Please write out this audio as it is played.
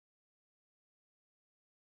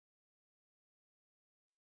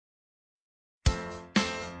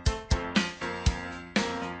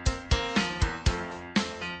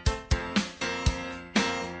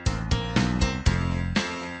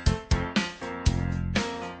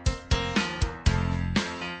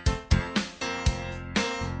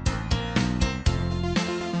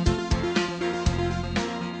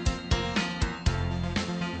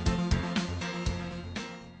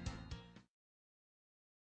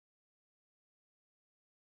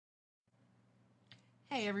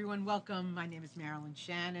Hey everyone, welcome. My name is Marilyn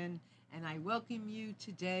Shannon, and I welcome you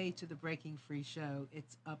today to the Breaking Free Show.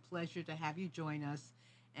 It's a pleasure to have you join us.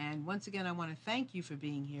 And once again, I want to thank you for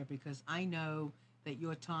being here because I know that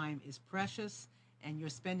your time is precious and you're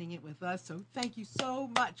spending it with us. So thank you so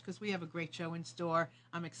much because we have a great show in store.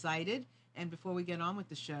 I'm excited. And before we get on with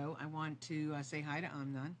the show, I want to say hi to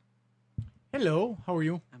Amnon. Hello, how are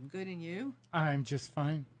you? I'm good, and you? I'm just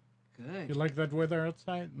fine. Good. You like that weather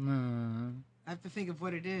outside? No. I have to think of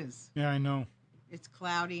what it is. Yeah, I know. It's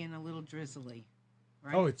cloudy and a little drizzly,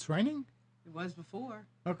 right? Oh, it's raining? It was before.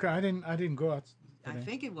 Okay, I didn't go out I today.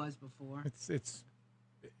 think it was before.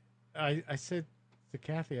 I said to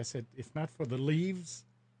Kathy, I said, if not for the leaves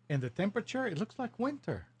and the temperature, it looks like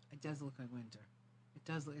winter. It does look like winter. It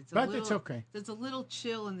does. It's But it's okay. There's a little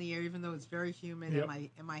chill in the air, even though it's very humid, Yep.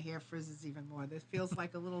 and my hair frizzes even more. This feels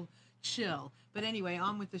like a little chill. But anyway,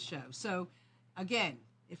 on with the show. So, again,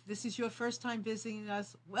 if this is your first time visiting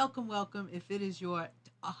us, welcome, welcome. If it is your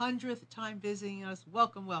 100th time visiting us,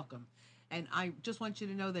 welcome, welcome. And I just want you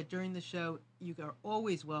to know that during the show, you are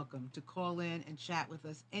always welcome to call in and chat with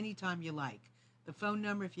us anytime you like. The phone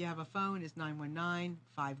number, if you have a phone, is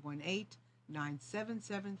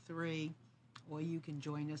 919-518-9773. Or you can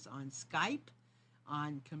join us on Skype,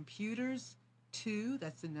 on computers 2,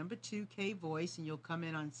 that's the number 2, K Voice, and you'll come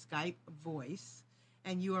in on Skype Voice.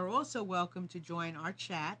 And you are also welcome to join our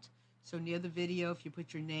chat. So near the video, if you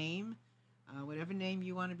put your name, whatever name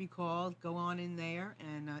you want to be called, go on in there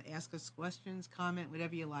and ask us questions, comment,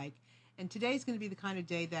 whatever you like. And today's going to be the kind of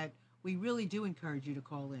day that we really do encourage you to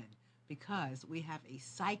call in because we have a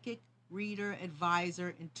psychic, reader,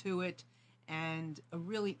 advisor, intuit, and a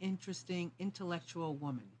really interesting intellectual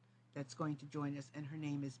woman that's going to join us, and her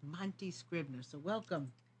name is Monti Scribner. So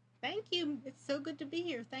welcome. Thank you. It's so good to be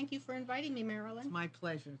here. Thank you for inviting me, Marilyn. It's my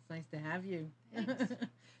pleasure. It's nice to have you. Thanks.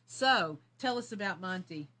 So tell us about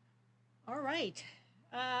Monti. All right.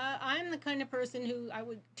 I'm the kind of person who I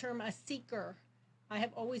would term a seeker. I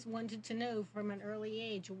have always wanted to know from an early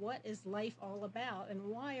age, what is life all about and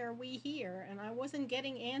why are we here? And I wasn't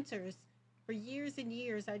getting answers. For years and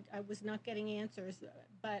years, I was not getting answers.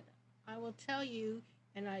 But I will tell you,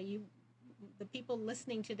 and the people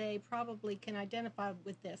listening today probably can identify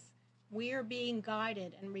with this. We are being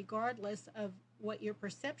guided, and regardless of what your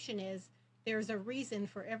perception is, there's a reason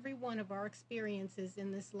for every one of our experiences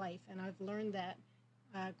in this life. And I've learned that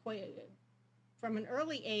quite from an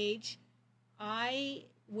early age. I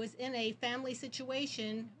was in a family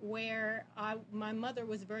situation where my mother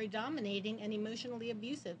was very dominating and emotionally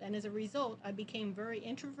abusive. And as a result, I became very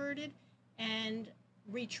introverted and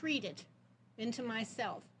retreated into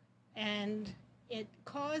myself. And it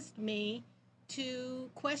caused me to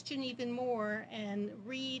question even more and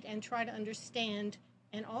read and try to understand,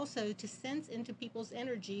 and also to sense into people's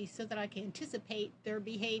energy so that I can anticipate their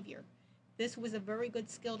behavior. This was a very good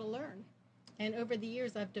skill to learn. And over the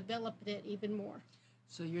years, I've developed it even more.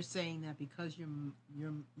 So you're saying that because you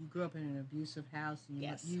grew up in an abusive house and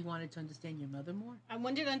Yes. you wanted to understand your mother more? I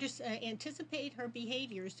wanted to anticipate her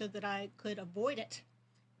behavior so that I could avoid it.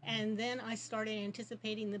 And then I started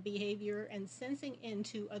anticipating the behavior and sensing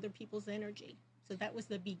into other people's energy. So that was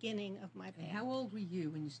the beginning of my path. And how old were you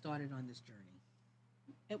when you started on this journey?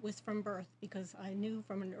 It was from birth, because I knew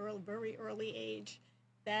from an very early age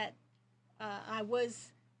that I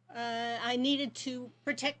needed to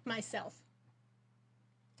protect myself.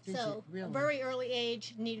 Did So, you really? a very early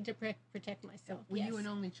age, needed to protect myself. Were yes. you an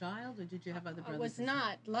only child, or did you have other brothers? I was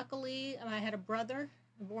not. Luckily, I had a brother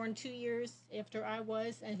born 2 years after I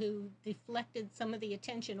was, and who deflected some of the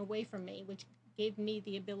attention away from me, which gave me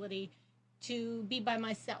the ability to be by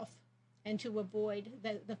myself and to avoid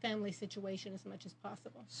the family situation as much as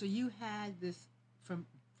possible. So you had this from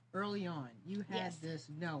early on. You had Yes. this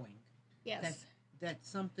knowing Yes. that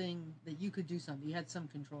something, that you could do something. You had some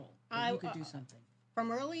control. That I- you could do something.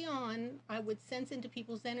 From early on, I would sense into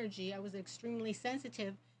people's energy. I was extremely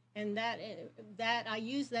sensitive, and that I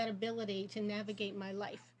used that ability to navigate my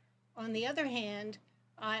life. On the other hand,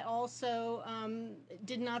 I also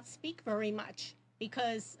did not speak very much,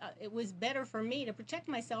 because it was better for me to protect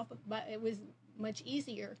myself, but it was much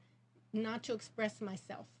easier not to express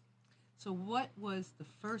myself. So what was the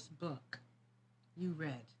first book you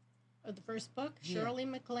read? The first book, Yeah. Shirley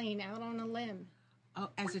MacLaine, Out on a Limb. Oh,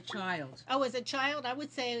 as a child. Oh, as a child, I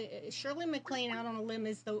would say Shirley MacLaine, Out on a Limb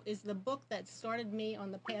is the book that started me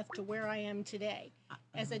on the path to where I am today.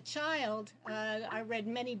 As a child, I read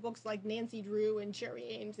many books like Nancy Drew and Sherry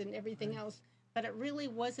Ames and everything else, but it really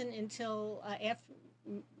wasn't until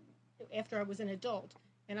after I was an adult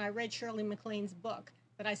and I read Shirley MacLaine's book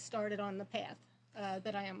that I started on the path.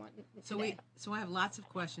 that I am on So today. so I have lots of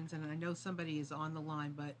questions, and I know somebody is on the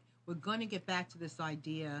line, but we're going to get back to this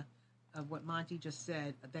idea of what Monty just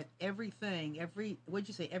said, that what'd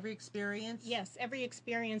you say, every experience? Yes, every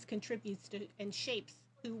experience contributes to and shapes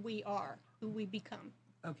who we are, who we become.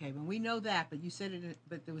 Okay, well, we know that, but you said it,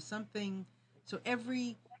 but there was something, so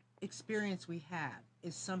every experience we have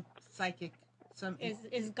is some psychic, some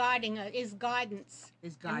Is guiding is guidance.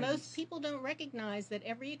 is And guidance. most people don't recognize that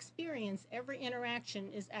every experience, every interaction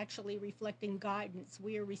is actually reflecting guidance.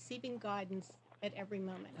 We are receiving guidance at every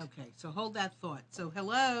moment. Okay, so hold that thought. So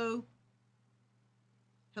hello?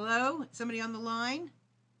 Hello? Somebody on the line?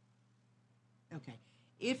 Okay.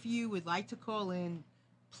 If you would like to call in,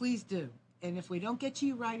 please do. And if we don't get to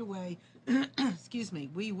you right away, excuse me,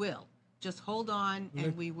 we will. Just hold on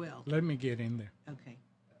and we will. Let me get in there. Okay.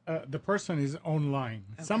 The person is online.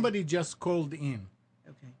 Okay. Somebody just called in.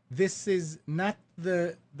 Okay. This is not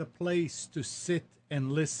the place to sit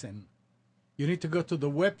and listen. You need to go to the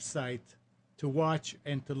website to watch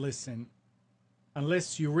and to listen.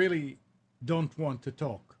 Unless you really don't want to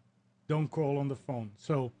talk, don't call on the phone.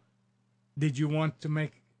 So, did you want to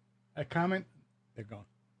make a comment? They're gone.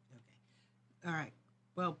 Okay. All right.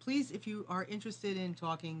 Well, please, if you are interested in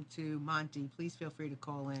talking to Monty, please feel free to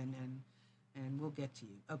call in and we'll get to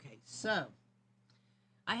you. Okay. So,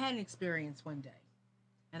 I had an experience one day,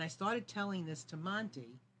 and I started telling this to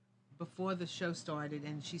Monty before the show started,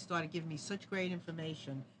 and she started giving me such great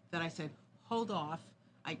information that I said, hold off,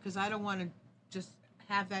 because I don't want to just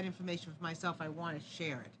have that information for myself. I want to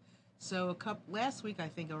share it. So last week, I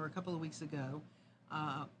think, or a couple of weeks ago,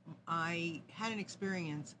 I had an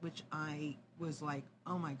experience which I was like,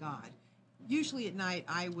 oh my God. Usually at night,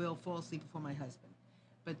 I will fall asleep before my husband.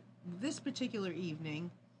 But this particular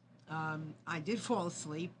evening, I did fall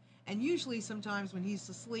asleep. And usually sometimes when he's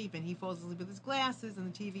asleep and he falls asleep with his glasses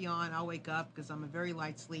and the TV on, I'll wake up because I'm a very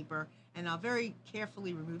light sleeper. And I'll very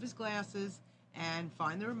carefully remove his glasses and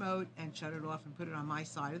find the remote and shut it off and put it on my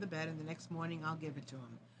side of the bed, and the next morning I'll give it to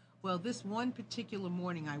him. Well, this one particular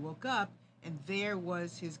morning I woke up and there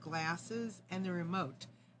was his glasses and the remote.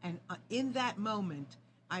 And in that moment,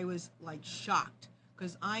 I was like shocked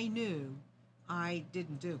because I knew I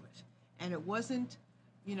didn't do it. And it wasn't,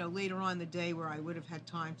 later on in the day where I would have had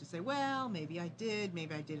time to say, well, maybe I did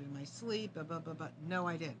it in my sleep, blah, blah, blah, blah. No,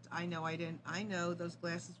 I didn't. I know I didn't. I know those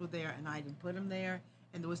glasses were there and I didn't put them there.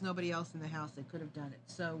 And there was nobody else in the house that could have done it.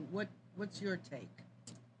 So what's your take?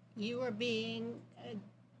 You are being,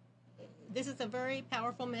 this is a very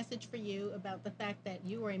powerful message for you about the fact that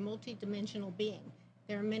you are a multidimensional being.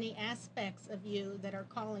 There are many aspects of you that are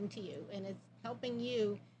calling to you, and it's helping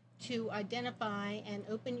you to identify and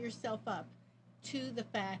open yourself up to the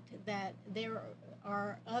fact that there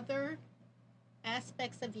are other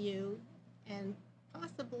aspects of you and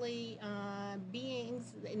possibly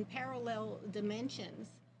beings in parallel dimensions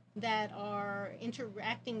that are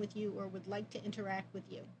interacting with you or would like to interact with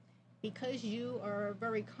you. Because you are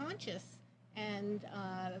very conscious and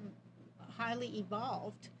highly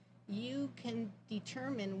evolved, you can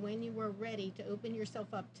determine when you are ready to open yourself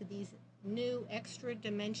up to these new extra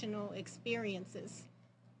dimensional experiences.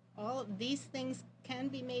 All of these things can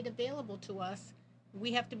be made available to us.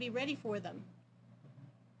 We have to be ready for them.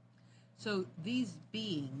 So these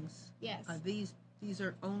beings, Yes. These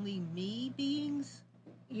are only me beings?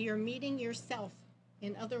 You're meeting yourself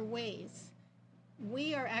in other ways.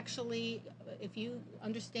 We are actually, if you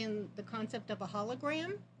understand the concept of a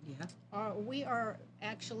hologram, Yeah. we are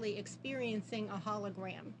actually experiencing a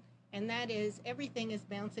hologram. And that is, everything is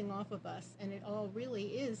bouncing off of us, and it all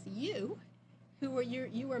really is you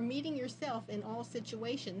you are meeting yourself in all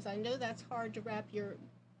situations. I know that's hard to wrap your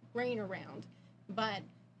brain around, but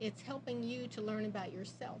it's helping you to learn about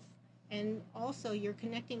yourself. And also, you're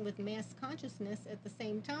connecting with mass consciousness at the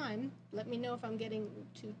same time. Let me know if I'm getting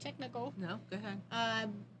too technical. No, go ahead.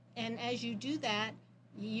 And as you do that,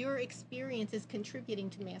 your experience is contributing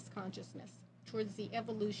to mass consciousness, towards the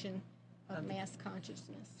evolution of mass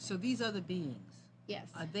consciousness. So these other beings, Yes.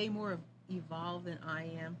 are they more evolved than I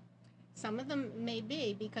am? Some of them may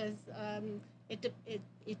be, because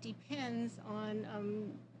it depends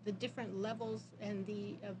on the different levels and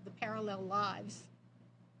of the parallel lives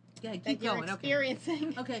Yeah, keep that you're going.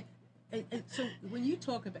 experiencing. Okay. And so when you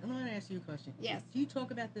talk about, I'm going to ask you a question. Yes. Do you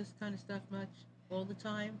talk about this kind of stuff much, all the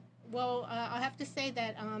time? Well, I have to say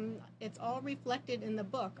that it's all reflected in the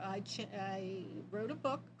book. I wrote a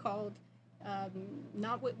book called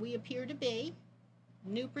Not What We Appear to Be,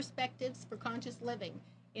 New Perspectives for Conscious Living.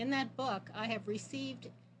 In that book, I have received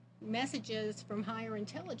messages from higher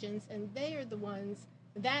intelligence, and they are the ones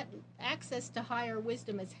that access to higher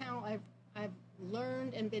wisdom is how I've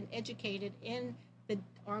learned and been educated in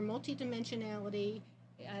our multidimensionality,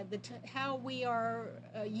 how we are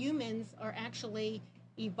humans are actually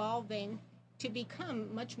evolving to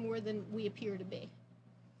become much more than we appear to be.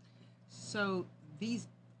 So these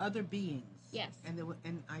other beings. Yes.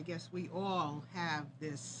 And I guess we all have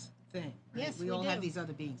this thing. Right? Yes, we we all do. have these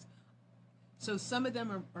other beings. So some of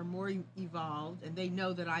them are more evolved, and they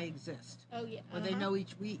know that I exist. Oh yeah. Or they know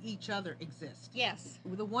each other exist. Yes.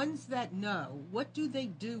 The ones that know, what do they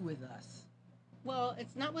do with us? Well,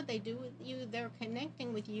 it's not what they do with you. They're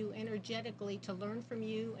connecting with you energetically to learn from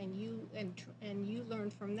you, and you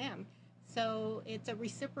learn from them. So it's a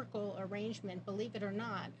reciprocal arrangement. Believe it or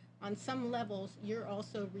not, on some levels, you're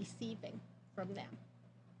also receiving from them.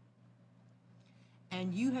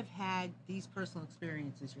 And you have had these personal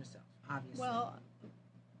experiences yourself, obviously. Well,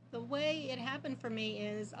 the way it happened for me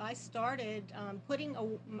is I started putting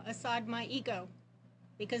aside my ego,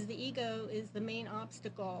 because the ego is the main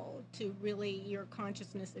obstacle to really your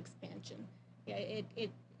consciousness expansion.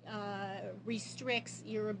 It restricts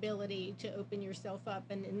your ability to open yourself up,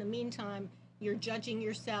 and in the meantime, you're judging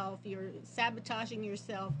yourself, you're sabotaging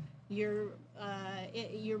yourself, you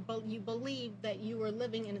believe that you are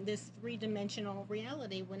living in this three-dimensional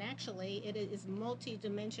reality when actually it is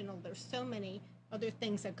multi-dimensional. There's so many other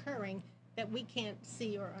things occurring that we can't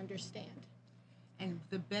see or understand. And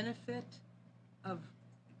the benefit of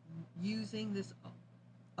using this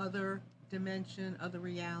other dimension, other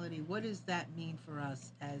reality, what does that mean for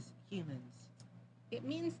us as humans? It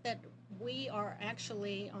means that we are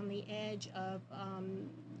actually on the edge of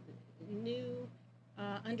new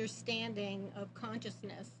understanding of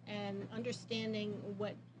consciousness and understanding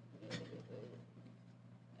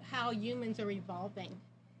how humans are evolving.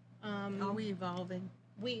 Are we evolving?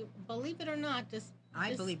 We, believe it or not,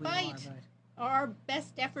 I believe we are, despite but our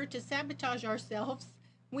best effort to sabotage ourselves,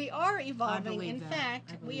 we are evolving. In that.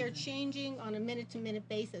 fact, we are that. changing on a minute-to-minute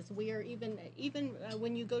basis. We are even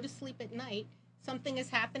when you go to sleep at night, something is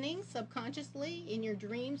happening subconsciously in your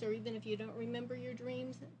dreams, or even if you don't remember your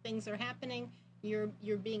dreams, things are happening.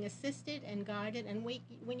 You're being assisted and guided, and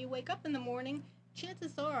when you wake up in the morning,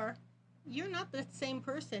 chances are you're not the same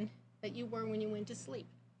person that you were when you went to sleep.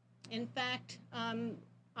 In fact,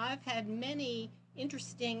 I've had many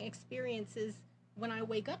interesting experiences when I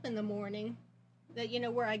wake up in the morning that,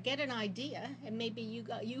 where I get an idea, and maybe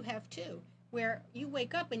you have too, where you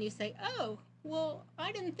wake up and you say, oh, well,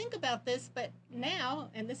 I didn't think about this, but now,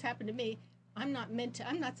 and this happened to me, I'm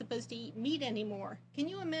not supposed to eat meat anymore. Can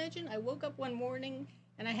you imagine? I woke up one morning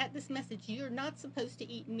and I had this message, you're not supposed to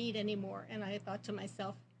eat meat anymore. And I thought to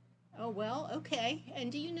myself, oh, well, okay.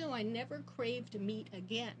 And do you know, I never craved meat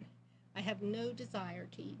again. I have no desire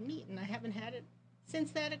to eat meat, and I haven't had it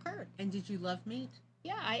since that occurred. And did you love meat?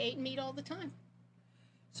 Yeah, I ate meat all the time.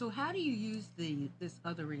 So how do you use this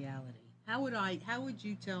other reality? How would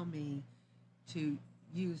you tell me to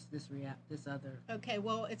use this other? Okay,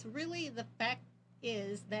 well, it's really, the fact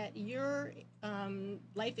is that your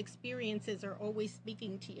life experiences are always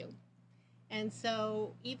speaking to you. And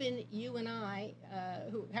so even you and I,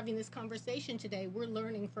 who having this conversation today, we're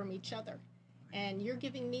learning from each other. And you're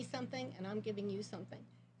giving me something, and I'm giving you something.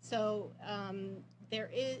 So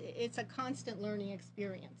it's a constant learning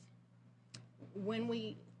experience. When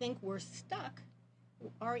we think we're stuck,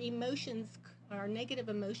 our negative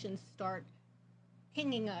emotions start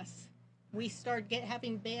pinging us. We start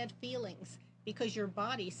having bad feelings because your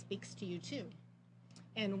body speaks to you too.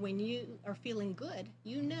 And when you are feeling good,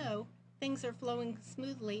 things are flowing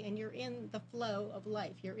smoothly and you're in the flow of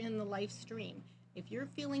life. You're in the life stream. If you're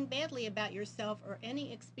feeling badly about yourself or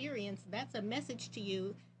any experience, that's a message to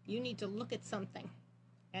you. You need to look at something.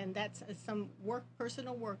 And that's some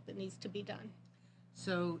personal work that needs to be done.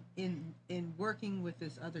 So in working with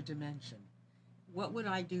this other dimension, what would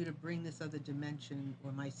I do to bring this other dimension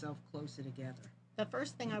or myself closer together? The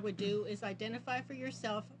first thing I would do is identify for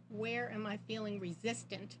yourself, where am I feeling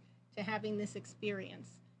resistant to having this experience?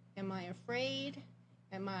 Am I afraid?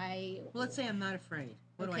 Well, let's say I'm not afraid.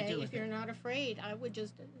 What do I do with if you're not afraid, I would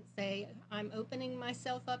just say, I'm opening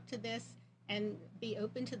myself up to this, and be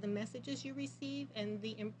open to the messages you receive and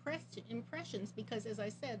the impressions, because as I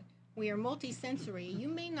said, we are multisensory. You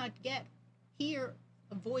may not hear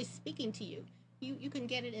a voice speaking to you. You can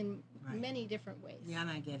get it in many different ways. Yeah, and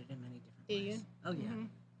I get it in many different ways. Do you? Oh, yeah. Mm-hmm.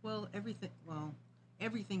 Well,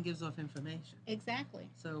 everything gives off information. Exactly.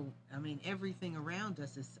 So, I mean, everything around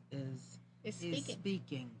us is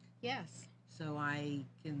speaking. Yes. So I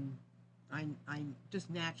just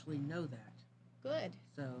naturally know that. Good.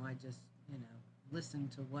 So I just, listen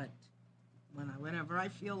to whenever I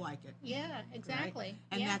feel like it. Yeah, exactly. Right?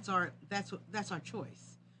 And yeah. that's our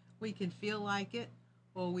choice. We can feel like it,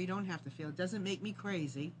 Well, we don't have to feel. It doesn't make me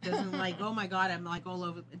crazy. It doesn't like, oh my God, I'm like all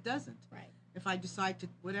over. It doesn't. Right. If I decide to,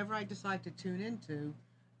 whatever I decide to tune into,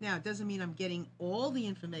 now it doesn't mean I'm getting all the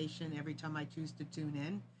information every time I choose to tune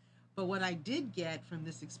in. But what I did get from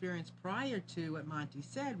this experience prior to what Monty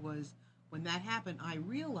said was when that happened, I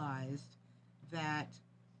realized that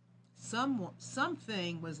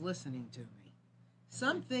something was listening to me.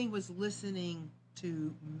 Something was listening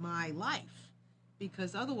to my life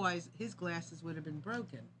because otherwise his glasses would have been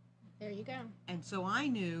broken. There you go. And so I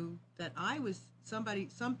knew that I was some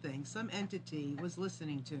entity was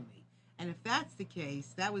listening to me. And if that's the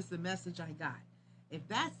case, that was the message I got. If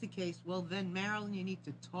that's the case, well then, Marilyn, you need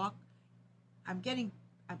to talk. I'm getting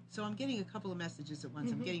a couple of messages at once.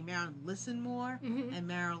 Mm-hmm. I'm getting Marilyn listen more and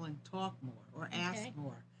Marilyn talk more or ask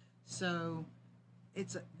more. So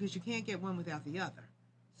it's because you can't get one without the other.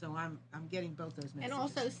 So I'm getting both those messages. And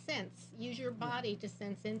also sense. Use your body to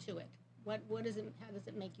sense into it. What is it? How does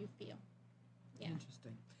it make you feel? Yeah.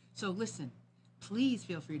 Interesting. So listen, please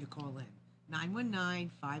feel free to call in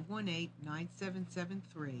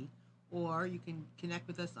 919-518-9773, or you can connect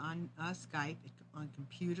with us on Skype on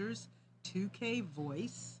computers 2K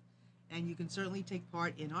Voice, and you can certainly take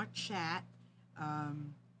part in our chat.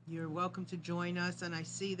 You're welcome to join us, and I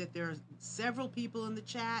see that there are several people in the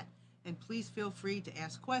chat, and please feel free to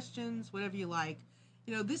ask questions, whatever you like.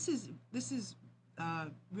 You know, this is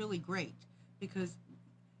really great because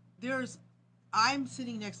I'm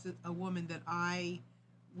sitting next to a woman that I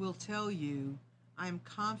will tell you I'm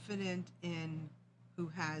confident in, who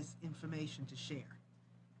has information to share.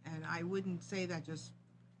 And I wouldn't say that just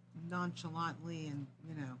nonchalantly, and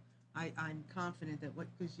I'm confident that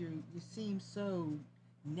because you seem so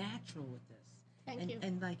natural with this. Thank you.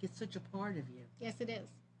 And like it's such a part of you. Yes, it is.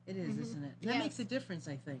 It is, isn't it? That makes a difference,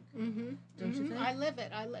 I think. Don't you think? I live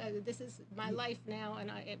it. This is my life now, and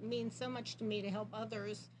it means so much to me to help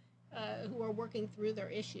others who are working through their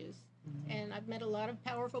issues. And I've met a lot of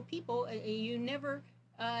powerful people. You never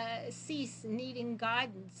cease needing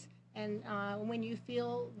guidance. And when you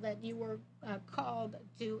feel that you were called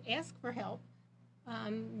to ask for help,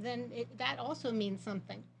 then that also means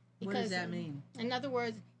something. Because, what does that mean? In other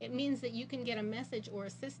words, it means that you can get a message or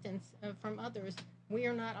assistance from others. We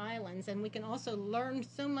are not islands, and we can also learn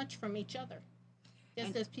so much from each other.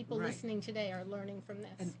 Just as people listening today are learning from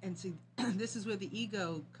this. And see, this is where the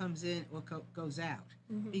ego comes in or goes out.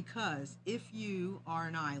 Because if you are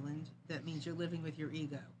an island, that means you're living with your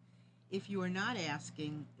ego. If you are not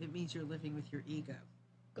asking, it means you're living with your ego.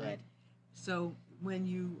 Good. Right? So when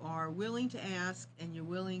you are willing to ask and you're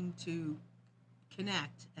willing to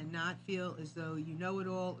connect and not feel as though you know it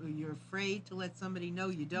all, or you're afraid to let somebody know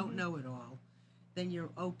you don't know it all, then you're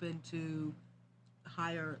open to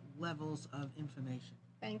higher levels of information.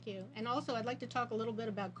 Thank you. And also, I'd like to talk a little bit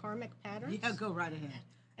about karmic patterns. Yeah, go right ahead.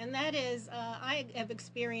 And that is, I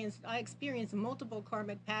experienced multiple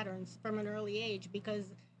karmic patterns from an early age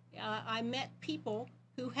because I met people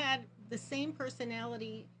who had the same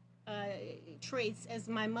personality traits as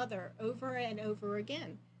my mother over and over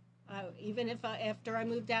again. Even if after I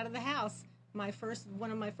moved out of the house,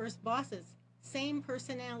 one of my first bosses, same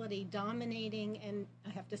personality, dominating, and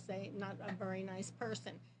I have to say, not a very nice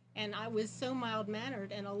person. And I was so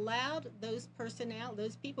mild-mannered and allowed those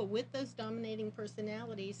people with those dominating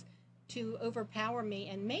personalities to overpower me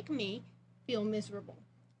and make me feel miserable.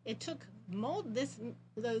 It took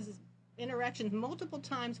those interactions multiple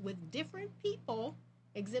times with different people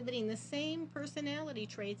exhibiting the same personality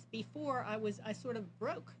traits before I sort of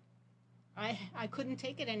broke. I couldn't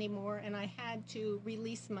take it anymore, and I had to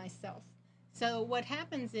release myself. So what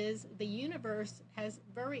happens is the universe has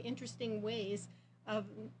very interesting ways of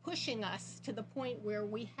pushing us to the point where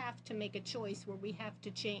we have to make a choice, where we have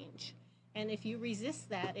to change. And if you resist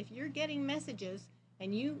that, if you're getting messages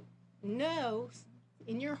and you know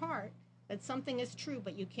in your heart that something is true,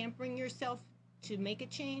 but you can't bring yourself to make a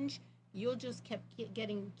change, you'll just keep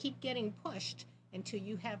getting pushed until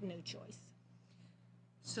you have no choice.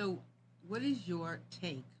 So what is your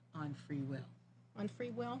take on free will? On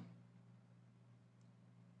free will?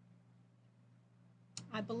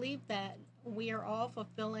 I believe that we are all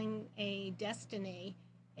fulfilling a destiny.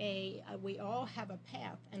 We all have a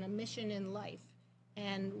path and a mission in life,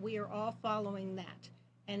 and we are all following that.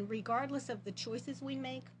 And regardless of the choices we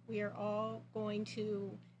make, we are all going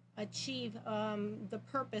to achieve the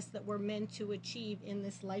purpose that we're meant to achieve in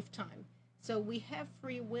this lifetime. So we have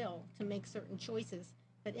free will to make certain choices,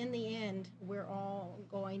 but in the end, we're all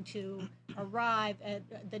going to arrive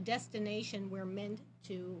at the destination we're meant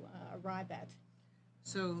to arrive at.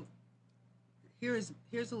 So here's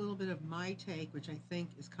a little bit of my take, which I think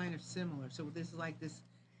is kind of similar. So this is like this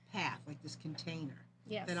path, like this container.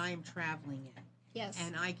 Yes. that I am traveling in. Yes.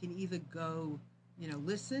 And I can either go,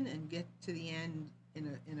 listen and get to the end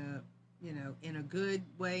in a good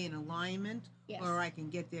way, in alignment, Yes. or I can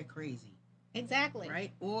get there crazy, Exactly.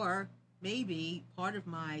 right? Or maybe part of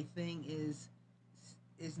my thing is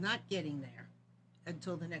not getting there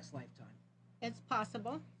until the next lifetime. It's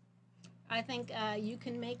possible. I think you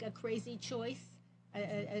can make a crazy choice,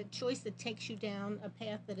 a choice that takes you down a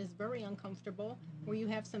path that is very uncomfortable, where you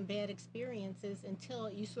have some bad experiences until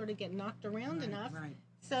you sort of get knocked around enough, Right.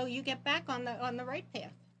 so you get back on the right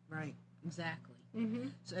path. Right. Exactly. Mm-hmm.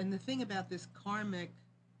 So, and the thing about this karmic,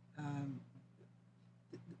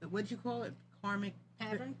 what do you call it? Karmic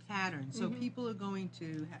pattern. So people are going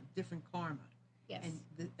to have different karma. Yes.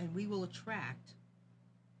 And we will attract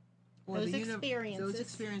Those experiences. Those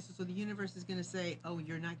experiences. So the universe is going to say, "Oh,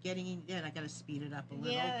 you're not getting it yet. I got to speed it up a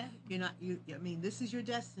little. Yeah. You're not. I mean, this is your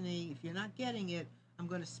destiny. If you're not getting it, I'm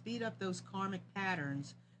going to speed up those karmic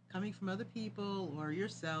patterns coming from other people or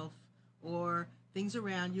yourself or things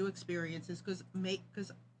around you, experiences.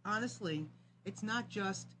 Because honestly, it's not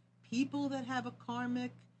just people that have a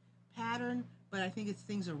karmic pattern, but I think it's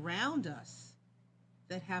things around us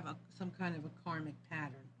that have some kind of a karmic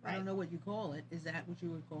pattern. Right. I don't know what you call it. Is that what you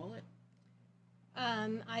would call it?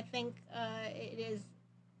 I think it is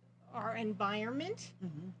our environment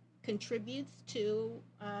contributes to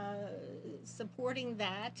supporting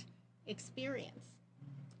that experience.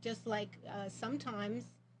 Just like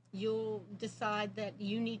sometimes you'll decide that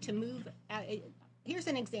you need to move. Here's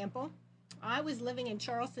an example. I was living in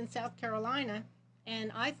Charleston, South Carolina,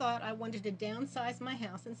 and I thought I wanted to downsize my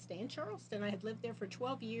house and stay in Charleston. I had lived there for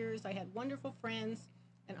 12 years. I had wonderful friends,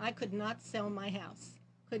 and I could not sell my house.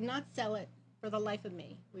 Could not sell it for the life of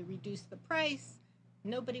me. We reduced the price.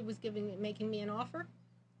 Nobody was making me an offer.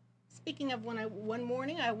 Speaking of one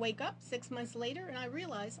morning I wake up 6 months later and I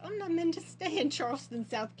realize I'm not meant to stay in Charleston,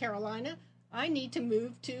 South Carolina. I need to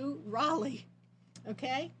move to Raleigh.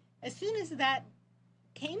 Okay? As soon as that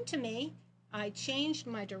came to me, I changed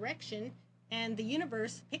my direction, and the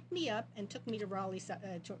universe picked me up and took me to Raleigh,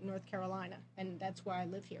 North Carolina, and that's why I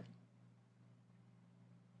live here.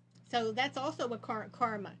 So that's also a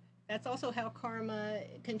karma. That's also how karma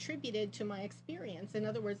contributed to my experience. In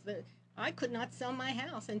other words, I could not sell my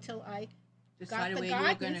house until I Decided where you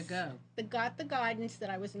were going to go. Got the guidance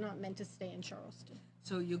that I was not meant to stay in Charleston.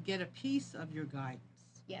 So you'll get a piece of your guidance.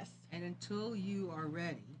 Yes. And until you are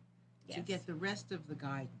ready to get the rest of the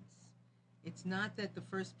guidance, it's not that the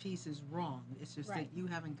first piece is wrong. It's just that you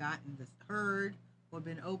haven't gotten heard or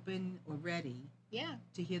been open or ready. Yeah.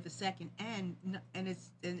 To hear the second, and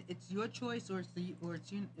it's your choice, or it's the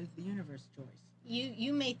universe's choice.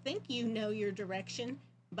 You may think you know your direction,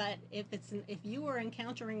 but if you are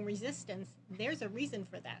encountering resistance, there's a reason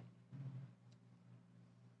for that.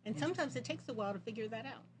 And sometimes it takes a while to figure that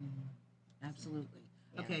out. Mm-hmm. Absolutely.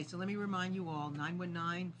 Yeah. Okay, so let me remind you all: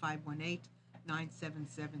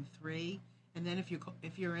 919-518-9773, and then if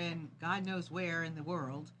you're in God knows where in the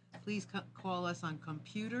world, please call us on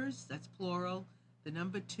computers. That's plural. The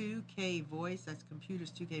number 2K voice, that's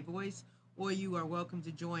computers 2K voice, or you are welcome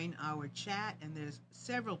to join our chat, and there's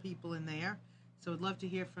several people in there. So I'd love to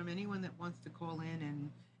hear from anyone that wants to call in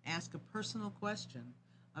and ask a personal question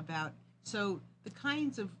about, so the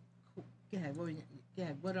kinds of, go ahead,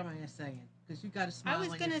 what am I saying? Because you got a smile on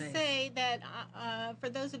your face. I was going to say that for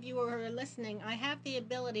those of you who are listening, I have the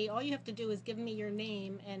ability, all you have to do is give me your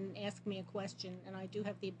name and ask me a question, and I do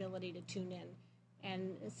have the ability to tune in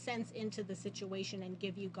and sense into the situation and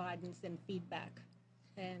give you guidance and feedback.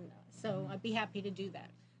 And so I'd be happy to do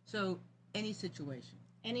that. So any situation?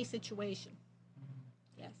 Any situation.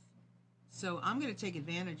 Yes. So I'm going to take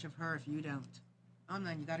advantage of her if you don't.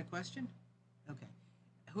 Amnon, you got a question? Okay.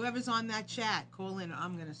 Whoever's on that chat, call in.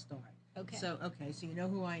 I'm going to start. Okay. So you know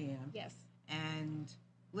who I am. Yes. And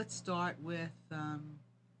let's start with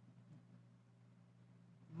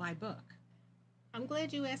my book. I'm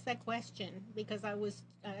glad you asked that question because I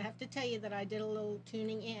have to tell you that I did a little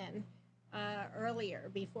tuning in earlier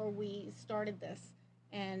before we started this.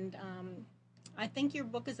 And I think your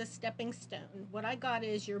book is a stepping stone. What I got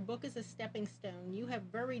is your book is a stepping stone. You have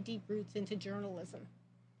very deep roots into journalism.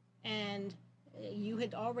 And you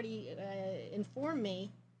had already informed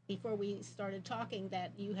me before we started talking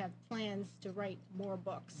that you have plans to write more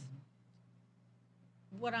books. Mm-hmm.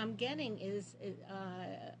 What I'm getting is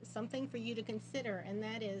something for you to consider, and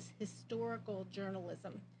that is historical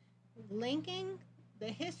journalism. Linking the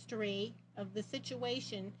history of the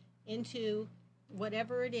situation into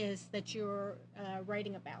whatever it is that you're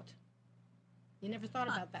writing about. You never thought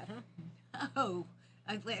about that, huh? Oh,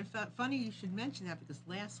 funny you should mention that because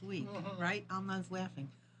last week, right? Amnon's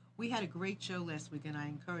laughing. We had a great show last week, and I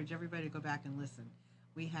encourage everybody to go back and listen.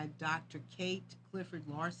 We had Dr. Kate Clifford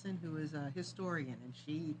Larson, who is a historian, and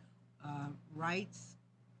she writes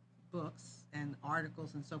books and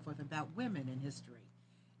articles and so forth about women in history.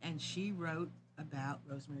 And she wrote about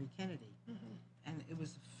Rosemary Kennedy. Mm-hmm. And it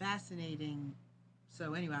was fascinating.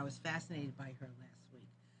 So, anyway, I was fascinated by her last week.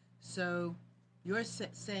 So, you're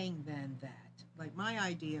saying then that, like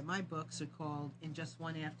my books are called In Just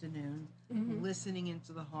One Afternoon, Mm-hmm. listening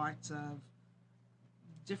into the hearts of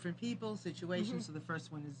different people, situations. So the first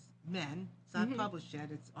one is men. It's not published yet.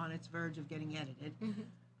 It's on its verge of getting edited.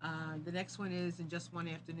 The next one is In Just One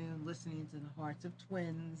Afternoon, listening to the hearts of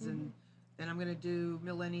twins. And then I'm going to do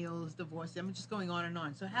millennials, divorce. I'm just going on and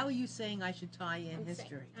on. So how are you saying I should tie in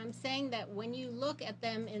history? I'm saying that when you look at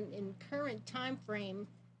them in current time frame,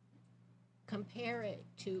 compare it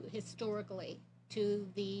to historically, to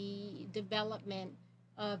the development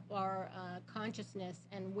of our consciousness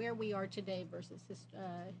and where we are today versus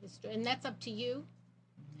history. And that's up to you,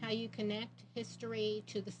 how you connect history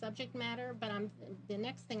to the subject matter. But the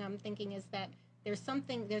next thing I'm thinking is that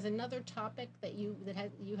there's another topic that you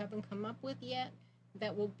haven't come up with yet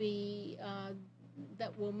that will be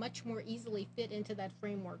that will much more easily fit into that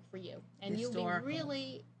framework for you, and you'll be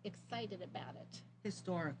really excited about it.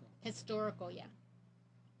 Historical, yeah.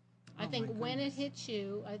 I think when it hits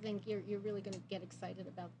you, I think you're really going to get excited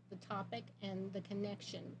about the topic and the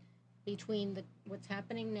connection between what's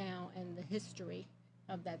happening now and the history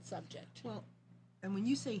of that subject. Well, and when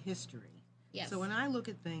you say history, yes. So when I look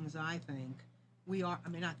at things, I think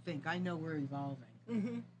I know we're evolving.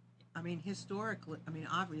 Mm-hmm. I mean, historically,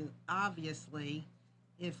 obviously,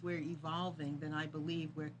 if we're evolving, then I believe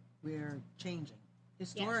we're changing.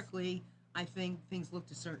 Historically, yes. I think things looked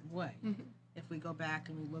a certain way. Mm-hmm. If we go back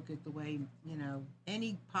and we look at the way,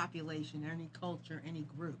 any population, any culture, any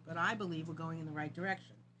group. But I believe we're going in the right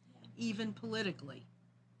direction, even politically.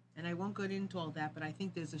 And I won't go into all that, but I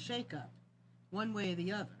think there's a shakeup, one way or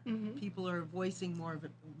the other. Mm-hmm. People are voicing more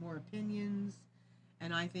opinions,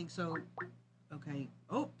 and I think so. Okay,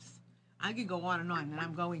 oops. I could go on, and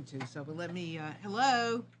I'm going to. So, but let me.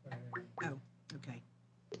 Hello. Oh, okay.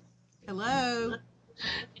 Hello.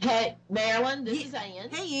 Hey, Marilyn, this is Ann.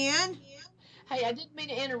 Hey, Ann. Hey, I didn't mean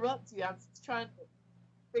to interrupt you. I was trying to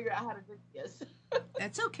figure out how to do this.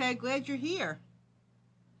 That's okay. Glad you're here.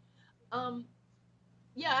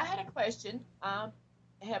 Yeah, I had a question. I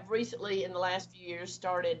have recently, in the last few years,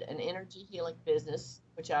 started an energy healing business,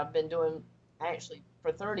 which I've been doing actually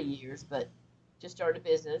for 30 years, but just started a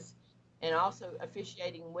business, and also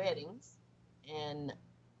officiating weddings and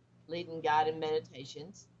leading guided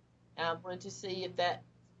meditations. And I wanted to see if that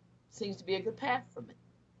seems to be a good path for me.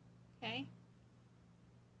 Okay.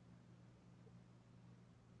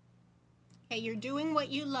 Okay, you're doing what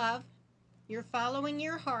you love. You're following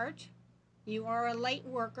your heart. You are a light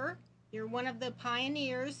worker. You're one of the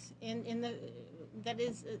pioneers that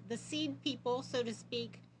is the seed people, so to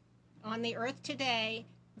speak, on the earth today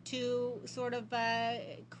to sort of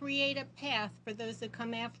create a path for those that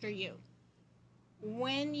come after you.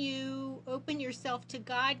 When you open yourself to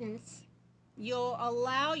guidance, you'll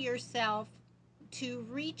allow yourself to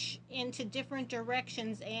reach into different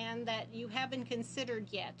directions and that you haven't considered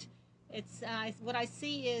yet. It's what I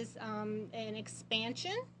see is an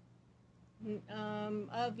expansion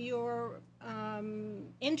of your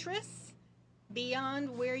interests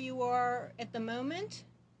beyond where you are at the moment.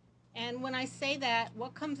 And when I say that,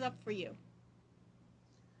 what comes up for you?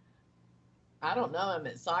 I don't know. I'm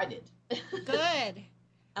excited. Good.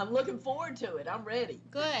 I'm looking forward to it. I'm ready.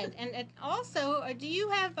 Good. And also, do you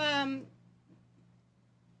have, how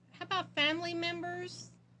about family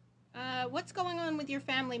members? What's going on with your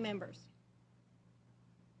family members?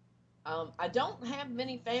 I don't have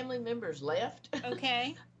many family members left.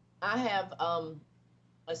 Okay. I have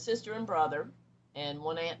a sister and brother and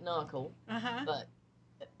one aunt and uncle. Uh-huh. But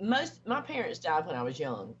my parents died when I was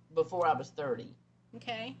young, before I was 30.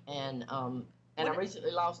 Okay. And I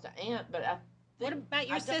recently lost an aunt, but what about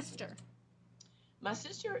your sister? My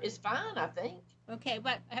sister is fine, I think. Okay,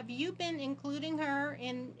 but have you been including her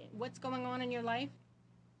in what's going on in your life?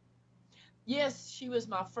 Yes, she was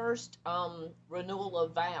my first renewal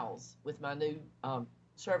of vows with my new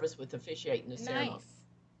service with officiating the ceremony.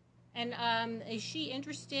 Nice. And is she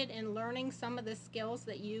interested in learning some of the skills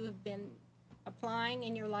that you have been applying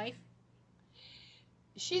in your life?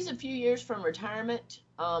 She's a few years from retirement.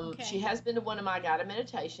 Okay. She has been to one of my guided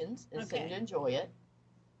meditations and seemed to enjoy it.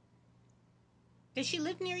 Does she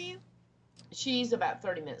live near you? She's about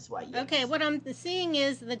 30 minutes away, yes. Okay, what I'm seeing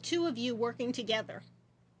is the two of you working together.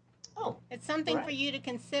 Oh, it's something for you to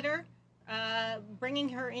consider, bringing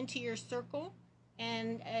her into your circle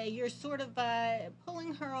and you're sort of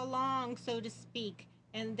pulling her along, so to speak.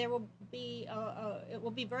 And there will be it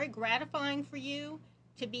will be very gratifying for you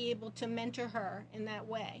to be able to mentor her in that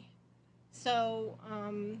way. So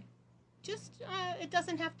just it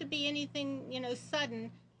doesn't have to be anything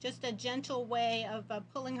sudden. Just a gentle way of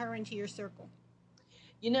pulling her into your circle.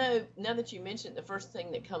 Now that you mentioned, the first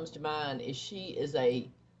thing that comes to mind is she is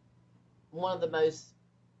one of the most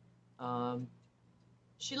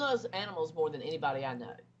she loves animals more than anybody I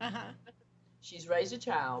know. Uh-huh. She's raised a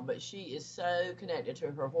child, but she is so connected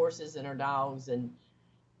to her horses and her dogs, and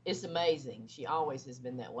it's amazing. She always has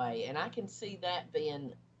been that way, and I can see that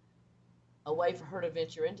being a way for her to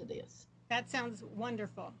venture into this. That sounds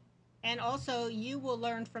wonderful. And also, you will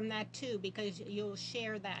learn from that too because you'll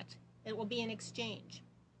share that. It will be an exchange.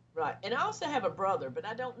 Right. And I also have a brother, but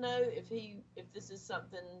I don't know if this is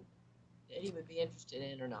something that he would be interested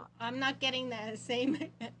in or not. I'm not getting the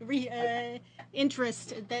same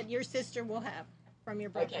interest that your sister will have from your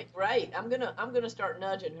brother. Okay, great. I'm gonna start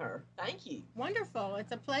nudging her. Thank you. Wonderful.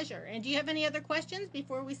 It's a pleasure. And do you have any other questions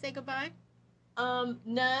before we say goodbye? No,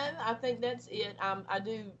 I think that's it. I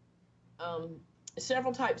do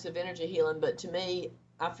several types of energy healing, but to me,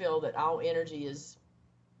 I feel that all energy is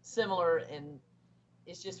similar, and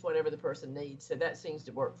it's just whatever the person needs. So that seems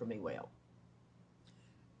to work for me well.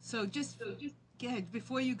 So just go ahead,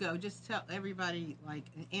 before you go, just tell everybody, like,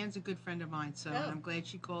 Ann's a good friend of mine, so I'm glad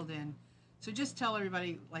she called in. So just tell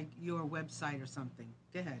everybody, like, your website or something.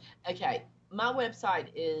 Go ahead. Okay, my website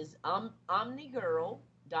is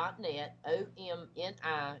omnigirl.net,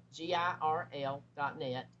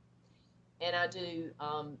 OMNIGIRL.net, and I do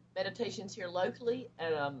meditations here locally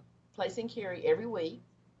at a place in Cary every week,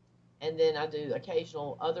 and then I do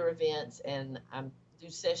occasional other events, and I do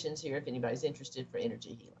sessions here if anybody's interested for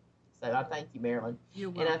energy healing. So I thank you, Marilyn. You're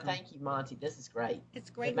welcome. And I thank you, Monty. This is great. It's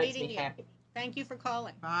great It makes meeting me you. happy. Thank you for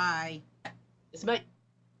calling. Bye. It's me.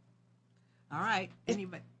 All right.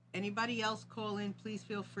 Anybody else call in, please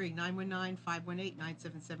feel free.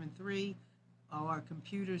 919-518-9773 or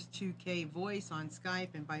Computers 2K Voice on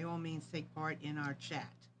Skype, and by all means take part in our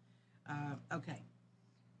chat. Okay.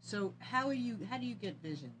 So how do you get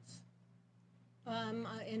visions?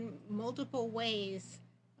 In multiple ways.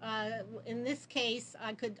 In this case,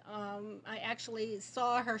 I actually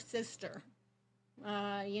saw her sister.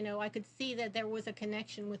 I could see that there was a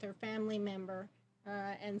connection with her family member.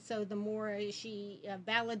 And so the more she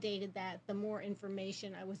validated that, the more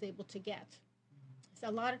information I was able to get. So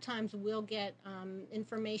a lot of times we'll get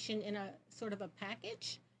information in a sort of a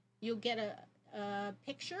package. You'll get a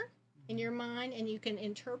picture in your mind, and you can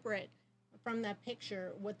interpret from that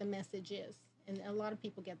picture what the message is. And a lot of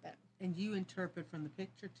people get that. And you interpret from the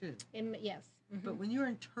picture too? Yes. Mm-hmm. But when you're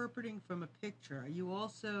interpreting from a picture, are you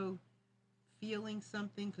also feeling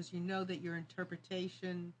something? Because you know that your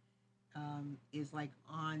interpretation is like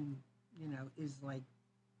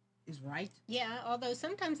is right? Yeah, although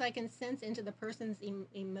sometimes I can sense into the person's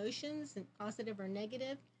emotions, positive or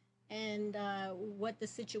negative, and what the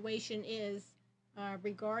situation is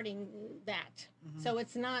regarding that. Mm-hmm. So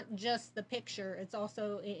it's not just the picture, it's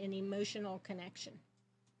also an emotional connection.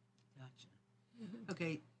 Gotcha. Mm-hmm.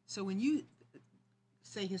 Okay, so when you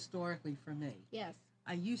say historically for me, yes,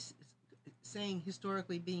 are you saying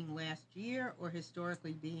historically being last year or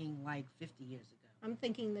historically being like 50 years ago? I'm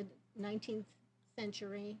thinking the 19th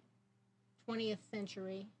century, 20th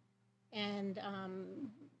century, and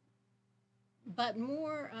but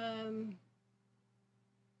more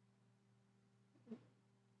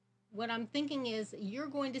what I'm thinking is you're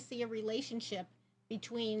going to see a relationship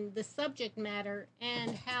between the subject matter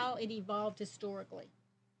and how it evolved historically.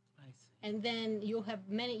 I see. And then you'll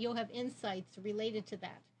have insights related to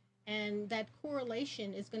that. And that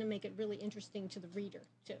correlation is going to make it really interesting to the reader,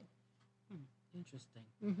 too. Interesting.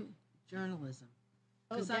 Mm-hmm. Journalism.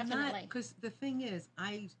 Oh, definitely. Because the thing is,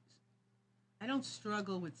 I don't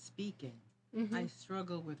struggle with speaking. Mm-hmm. I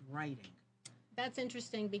struggle with writing. That's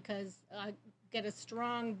interesting because I get a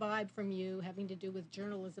strong vibe from you having to do with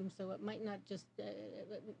journalism, so it might not just,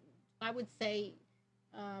 I would say,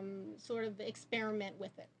 sort of experiment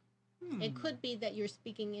with it. It could be that you're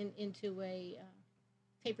speaking into a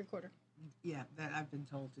tape recorder. Yeah, that I've been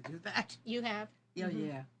told to do that. You have? Yeah, mm-hmm.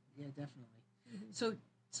 yeah, definitely. Mm-hmm.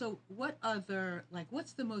 So what other, like,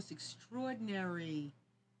 what's the most extraordinary?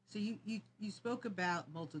 So you spoke about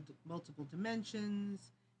multiple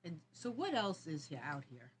dimensions, and so what else is out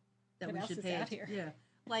here that what we else should is pay out here? Yeah,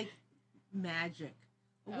 like magic.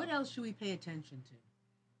 Oh. What else should we pay attention to?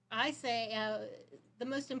 I say the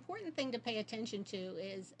most important thing to pay attention to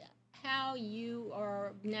is how you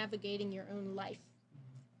are navigating your own life.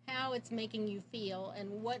 how it's making you feel and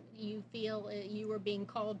what you feel you are being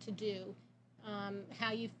called to do,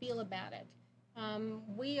 how you feel about it.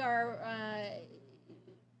 We are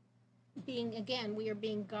we are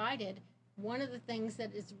being guided. One of the things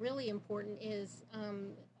that is really important is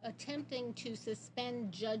attempting to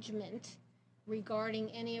suspend judgment regarding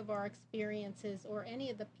any of our experiences or any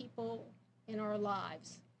of the people in our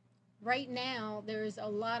lives. Right now, there's a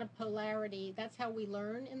lot of polarity. That's how we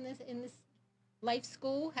learn in this life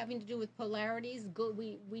school, having to do with polarities. Good,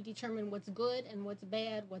 we determine what's good and what's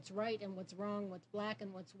bad, what's right and what's wrong, what's black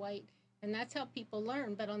and what's white, and that's how people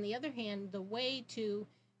learn. But on the other hand, the way to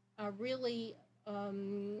really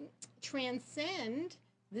transcend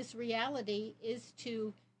this reality is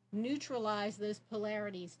to neutralize those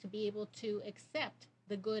polarities, to be able to accept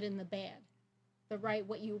the good and the bad, the right,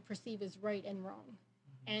 what you perceive as right and wrong,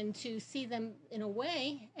 and to see them in a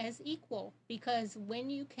way as equal. Because when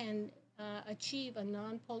you can achieve a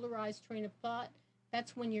non-polarized train of thought,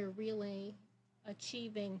 that's when you're really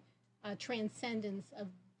achieving transcendence of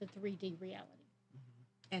the 3D reality.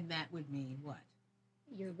 And that would mean what?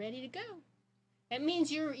 You're ready to go. It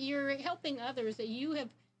means you're helping others. That you have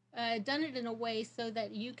done it in a way so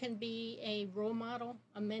that you can be a role model,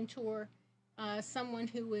 a mentor, someone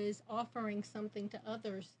who is offering something to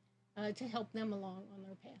others to help them along on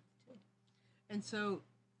their path too. And so,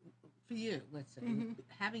 for you, let's say,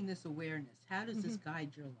 having this awareness, how does this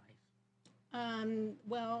guide your life?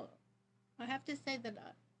 Well, I have to say that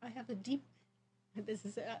I have a deep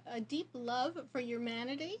love for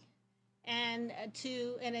humanity, and a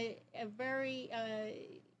very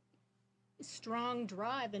strong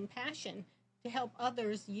drive and passion to help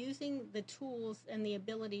others using the tools and the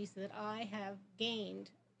abilities that I have gained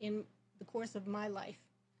in the course of my life.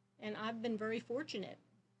 And I've been very fortunate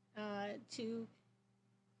to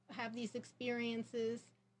have these experiences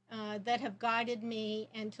that have guided me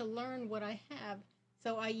and to learn what I have.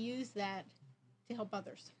 So I use that to help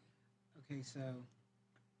others. Okay, so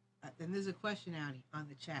then there's a question out on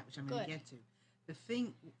the chat, which I'm going to get to. The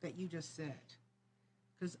thing that you just said,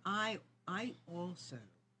 because I also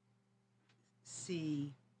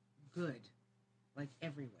see good, like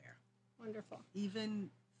everywhere. Wonderful.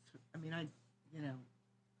 Even,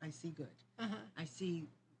 I see good. I see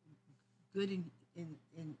good in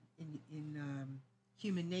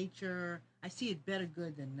human nature. I see it better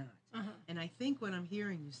good than not. And I think what I'm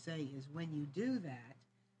hearing you say is when you do that,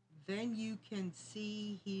 then you can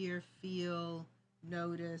see, hear, feel,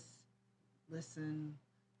 notice, listen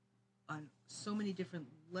on so many different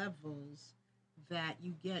levels that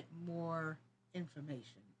you get more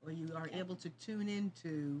information, or you are able to tune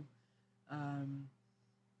into,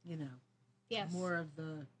 yes, more of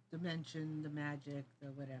the dimension, the magic,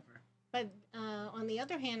 the whatever. But on the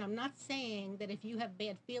other hand, I'm not saying that if you have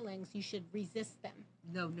bad feelings, you should resist them.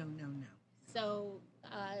 No. So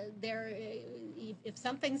if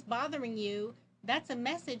something's bothering you, that's a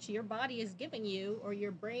message your body is giving you, or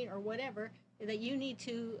your brain, or whatever, that you need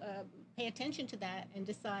to pay attention to that and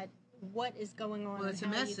decide what is going on, well, it's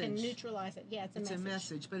and how a message. you can neutralize it. Yeah, it's a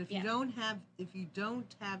message. But if you don't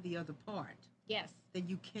have the other part, yes, then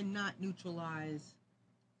you cannot neutralize.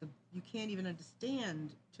 You can't even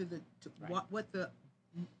understand right. what the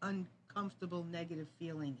uncomfortable negative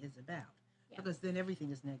feeling is about, because then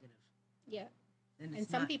everything is negative. Yeah. And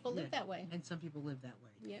some people live that way. And some people live that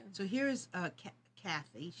way. Yeah. So here's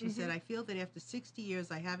Kathy. She said, I feel that after 60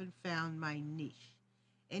 years, I haven't found my niche.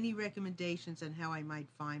 Any recommendations on how I might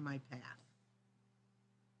find my path?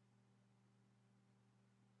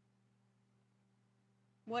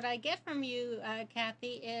 What I get from you,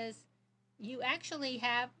 Kathy, is you actually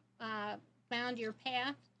have found your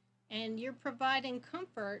path, and you're providing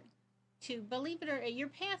comfort to, believe it or not, your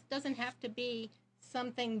path doesn't have to be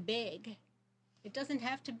something big. It doesn't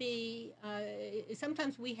have to be,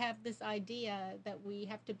 sometimes we have this idea that we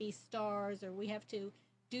have to be stars, or we have to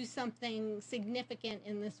do something significant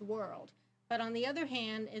in this world. But on the other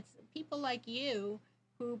hand, it's people like you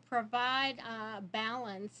who provide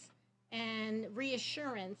balance and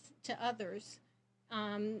reassurance to others,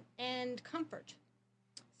 and comfort.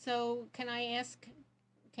 So can I ask,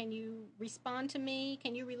 can you respond to me?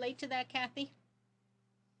 Can you relate to that, Kathy?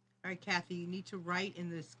 All right, Kathy, you need to write in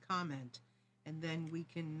this comment, and then we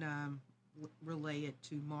can relay it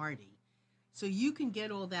to Marty. So you can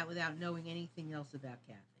get all that without knowing anything else about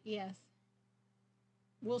Kathy. Yes.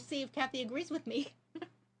 We'll see if Kathy agrees with me.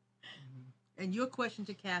 And your question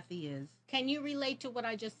to Kathy is? Can you relate to what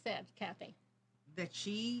I just said, Kathy? That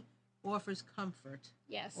she offers comfort.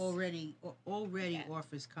 Yes. Already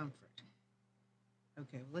offers comfort.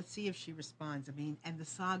 Okay, well, let's see if she responds. And the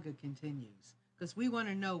saga continues, because we want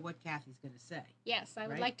to know what Kathy's going to say. Yes, I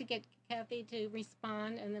would Right? like to get Kathy to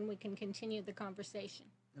respond, and then we can continue the conversation.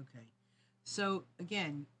 Okay. So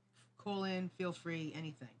again, call in, feel free,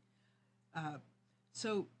 anything.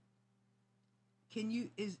 So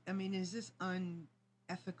is this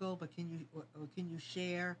unethical? But or can you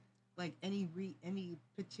share like any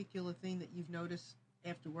particular thing that you've noticed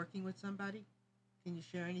after working with somebody? Can you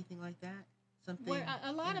share anything like that? Something. Where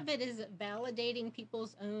a lot yeah. of it is validating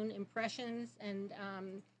people's own impressions and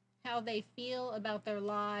how they feel about their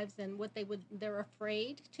lives and what they're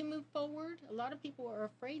afraid to move forward. A lot of people are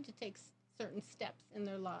afraid to take certain steps in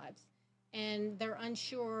their lives, and they're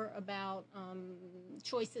unsure about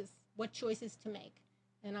what choices to make.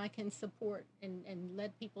 And I can support and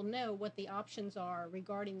let people know what the options are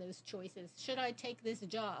regarding those choices. Should I take this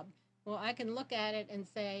job? Well, I can look at it and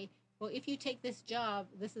say, well, if you take this job,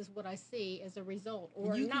 this is what I see as a result,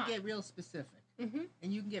 or And you not. can get real specific. Mm-hmm.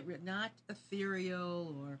 And you can get not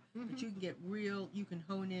ethereal Mm-hmm. but you can get real. You can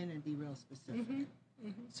hone in and be real specific. Mm-hmm.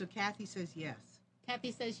 Mm-hmm. So Kathy says yes.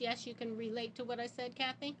 Kathy says yes. You can relate to what I said,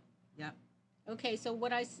 Kathy. Yep. Okay, so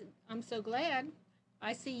I'm so glad.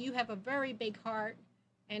 I see you have a very big heart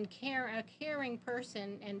and a caring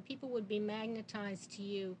person, and people would be magnetized to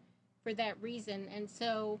you for that reason. And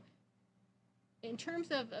so, in terms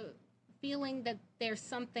of feeling that there's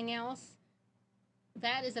something else,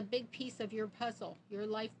 that is a big piece of your puzzle, your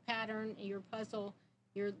life pattern, your puzzle,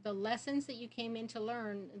 the lessons that you came in to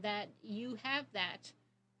learn. That you have that,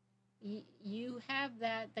 you have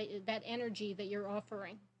that energy that you're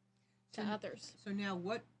offering to others. So now,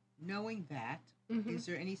 knowing that, Mm-hmm. is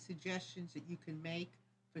there any suggestions that you can make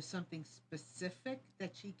for something specific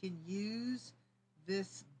that she can use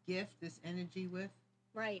this gift, this energy with?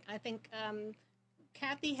 Right. I think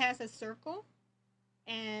Kathy has a circle,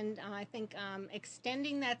 and I think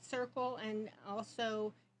extending that circle and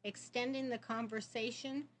also extending the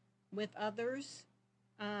conversation with others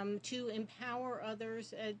to empower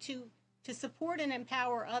others, to support and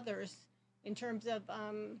empower others in terms of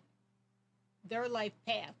their life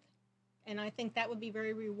path. And I think that would be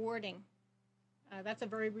very rewarding. That's a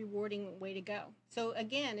very rewarding way to go. So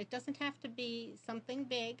again, it doesn't have to be something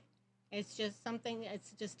big. It's just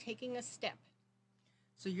taking a step.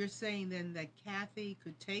 So you're saying then that Kathy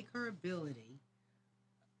could take her ability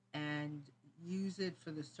and use it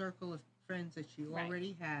for the circle of friends that she Right.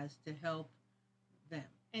 already has to help them.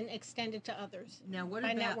 And extend it to others Now, what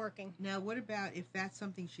by about networking. Now, what about if that's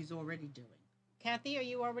something she's already doing? Kathy, are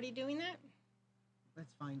you already doing that?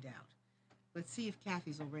 Let's find out. Let's see if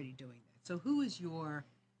Kathy's already doing that. So who is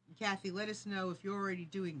Kathy, let us know if you're already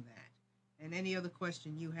doing that. And any other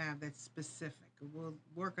question you have that's specific. We'll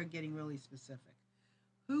work on getting really specific.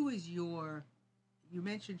 Who is you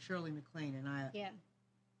mentioned Shirley MacLaine, and I Yeah.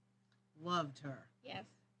 loved her. Yes.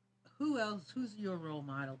 Who else, who's your role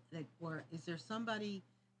model? Or is there somebody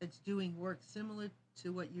that's doing work similar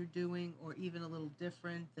to what you're doing or even a little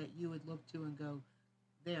different that you would look to and go,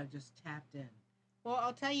 they're just tapped in? Well,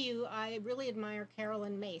 I'll tell you, I really admire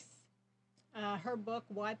Carolyn Mace. Her book,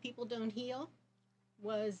 Why People Don't Heal,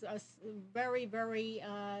 was very, very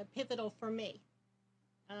pivotal for me.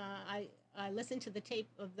 I listened to the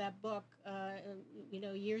tape of that book,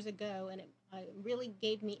 years ago, and it really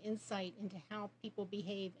gave me insight into how people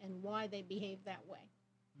behave and why they behave that way.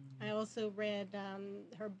 Mm-hmm. I also read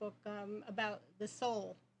her book about the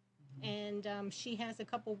soul, mm-hmm. and she has a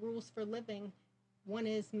couple rules for living. One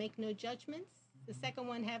is make no judgments. The second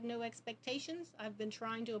one, have no expectations. I've been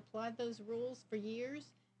trying to apply those rules for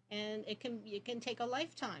years, and it can take a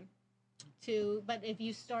lifetime but if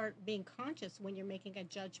you start being conscious when you're making a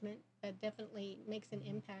judgment, that definitely makes an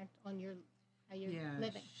impact on how you're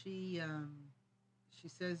living. She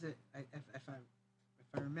says that if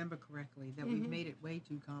I remember correctly, that mm-hmm. we've made it way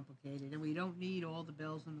too complicated, and we don't need all the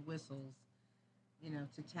bells and the whistles,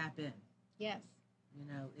 to tap in. Yes.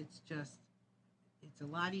 It's a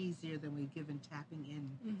lot easier than we've given tapping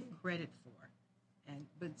in mm-hmm. credit for.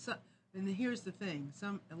 And here's the thing: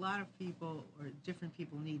 a lot of people or different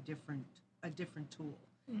people need a different tool.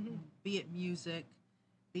 Mm-hmm. Be it music,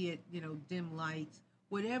 be it dim lights,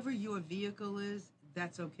 whatever your vehicle is,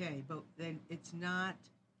 that's okay. But then it's not.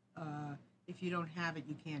 If you don't have it,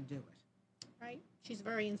 you can't do it. Right. She's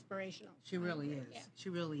very inspirational. She really is. Yeah. She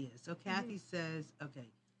really is. So Kathy mm-hmm. says,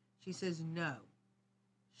 okay. She says no.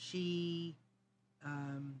 She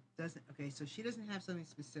doesn't. Okay, so she doesn't have something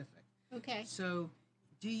specific. Okay. So,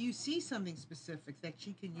 do you see something specific that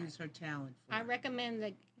she can use her talent for? I recommend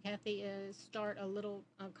that Kathy start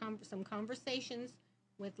some conversations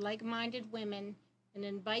with like-minded women and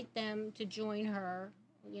invite them to join her,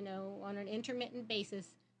 on an intermittent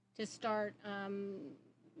basis to start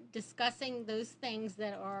discussing those things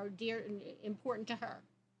that are dear and important to her.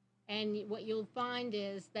 And what you'll find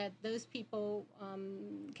is that those people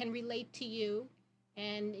can relate to you,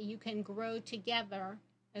 and you can grow together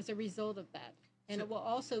as a result of that. And So- it will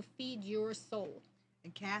also feed your soul.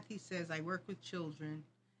 And Kathy says, I work with children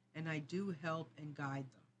and I do help and guide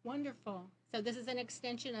them. Wonderful. So this is an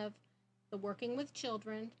extension of the working with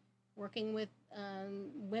children, working with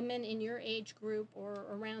women in your age group or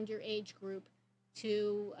around your age group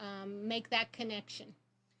to make that connection,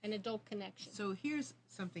 an adult connection. So here's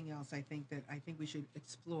something else I think we should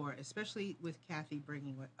explore, especially with Kathy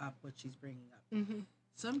bringing up what she's bringing up. Mm-hmm.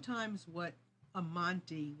 Sometimes what a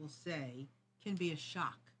Monty will say can be a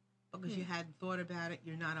shock because you hadn't thought about it,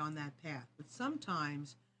 you're not on that path. But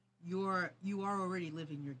sometimes you are already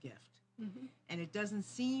living your gift. Mm-hmm. And it doesn't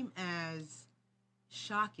seem as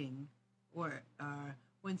shocking or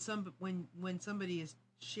when somebody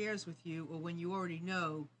shares with you, or when you already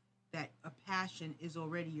know that a passion is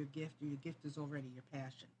already your gift, or your gift is already your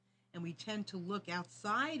passion. And we tend to look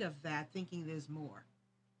outside of that thinking there's more.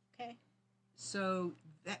 Okay. So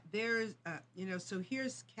that there's so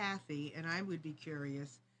here's Kathy, and I would be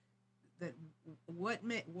curious that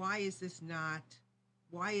why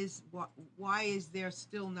is there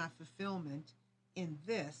still not fulfillment in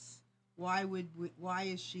this? Why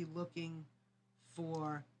is she looking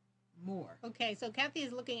for more? Okay, so Kathy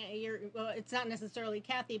is looking at well, it's not necessarily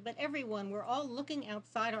Kathy, but everyone, we're all looking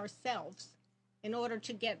outside ourselves in order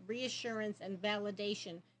to get reassurance and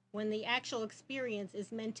validation when the actual experience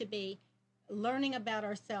is meant to be learning about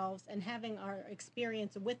ourselves and having our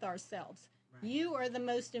experience with ourselves. Right. You are the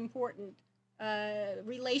most important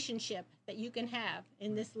relationship that you can have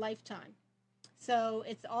in this lifetime. So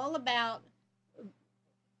it's all about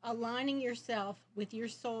aligning yourself with your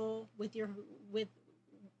soul,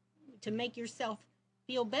 to make yourself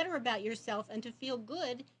feel better about yourself and to feel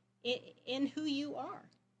good in who you are.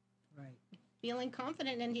 Right. Feeling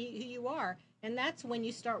confident in who you are. And that's when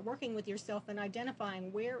you start working with yourself and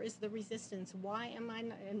identifying where is the resistance. Why am I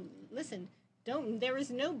not? And listen, there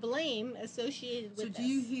is no blame associated with this. So do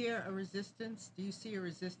you hear a resistance? Do you see a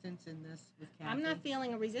resistance in this with Kathy? I'm not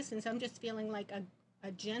feeling a resistance. I'm just feeling like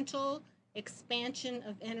a gentle expansion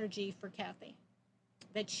of energy for Kathy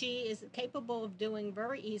that she is capable of doing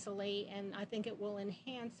very easily, and I think it will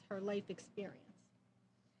enhance her life experience.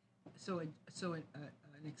 So an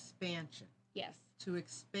expansion. Yes. To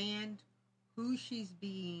expand who she's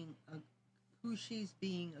being a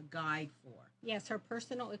guide for. Yes, her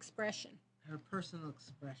personal expression. Her personal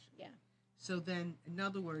expression. Yeah. So then, in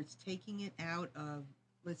other words, taking it out of,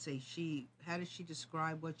 let's say how does she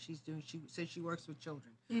describe what she's doing? She says she works with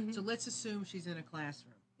children. Mm-hmm. So let's assume she's in a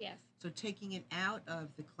classroom. Yes. So taking it out of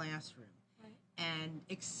the classroom, Right. and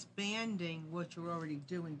expanding what you're already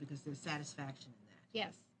doing because there's satisfaction in that.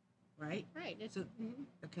 Yes. Right? Right. So,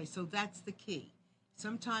 okay, so that's the key.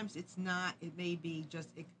 Sometimes it's not, it may be just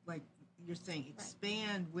like you're saying,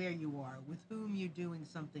 expand where you are, with whom you're doing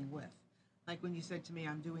something with. Like when you said to me,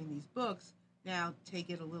 I'm doing these books, now take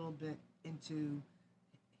it a little bit into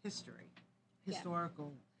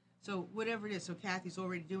historical. So whatever it is, so Kathy's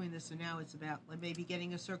already doing this, so now it's about maybe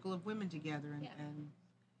getting a circle of women together and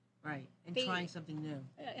trying something new.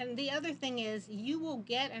 And the other thing is, you will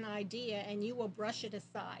get an idea and you will brush it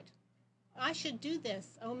aside. I should do this.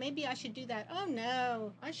 Oh, maybe I should do that. Oh,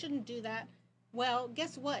 no, I shouldn't do that. Well,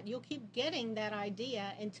 guess what? You'll keep getting that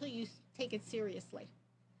idea until you take it seriously.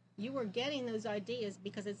 You are getting those ideas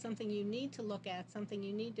because it's something you need to look at, something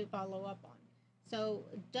you need to follow up on. So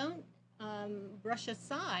don't brush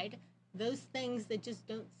aside those things that just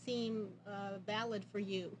don't seem valid for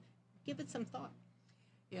you. Give it some thought.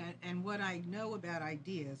 Yeah, and what I know about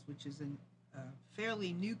ideas, which is a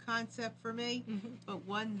fairly new concept for me, but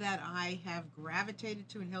one that I have gravitated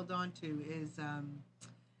to and held on to is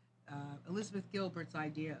Elizabeth Gilbert's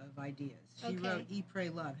idea of ideas. She wrote Eat, Pray,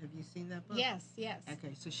 Love. Have you seen that book? Yes, yes.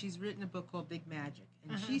 Okay, so she's written a book called Big Magic,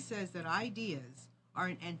 and she says that ideas are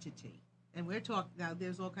an entity. And we're talking, now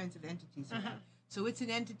there's all kinds of entities around. So it's an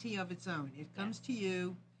entity of its own. It comes to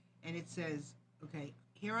you, and it says, okay,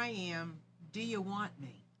 here I am. Do you want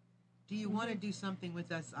me? Do you want to do something with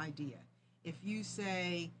this idea? If you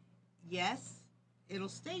say yes, it'll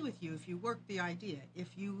stay with you if you work the idea.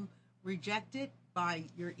 If you reject it by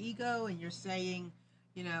your ego and you're saying,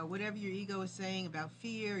 whatever your ego is saying about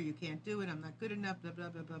fear, you can't do it, I'm not good enough, blah, blah,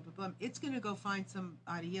 blah, blah, blah, blah, it's going to go find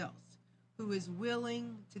somebody else who is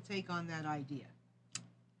willing to take on that idea.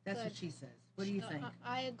 That's what she says. What do you think?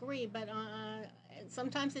 I agree, but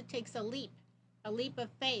sometimes it takes a leap of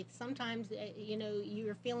faith. Sometimes,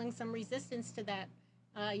 you're feeling some resistance to that.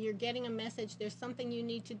 you're getting a message, there's something you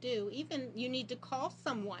need to do. Even you need to call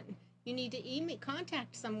someone. You need to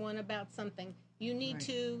contact someone about something. You need Right.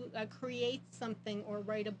 to create something or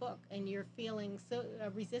write a book, and you're feeling so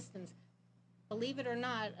resistance. Believe it or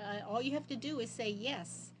not, all you have to do is say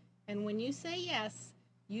yes. And when you say yes,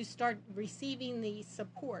 you start receiving the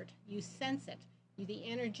support. You sense it. The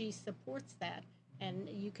energy supports that, and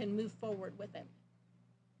you can move forward with it.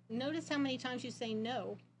 Notice how many times you say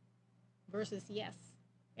no versus yes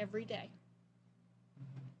every day.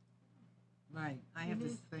 Right. I have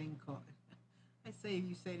this thing called, I say,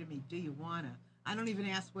 you say to me, do you wanna? I don't even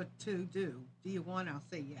ask what to do. Do you wanna? I'll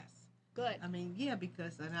say yes. Good. I mean, yeah,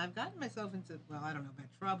 because, and I've gotten myself into, well, I don't know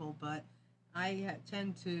about trouble, but I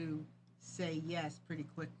tend to say yes pretty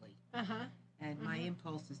quickly. Uh-huh. And my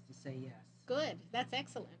impulse is to say yes. Good. That's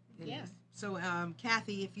excellent. It Yes. is. So,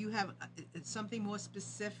 Kathy, if you have something more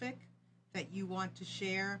specific that you want to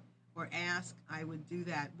share or ask, I would do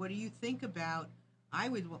that. What do you think about? I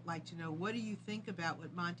would like to know, what do you think about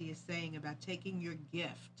what Monty is saying about taking your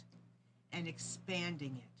gift and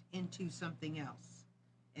expanding it into something else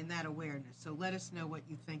in that awareness? So let us know what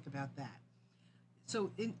you think about that.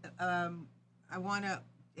 So I want to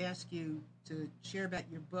ask you to share about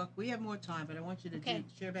your book. We have more time, but I want you to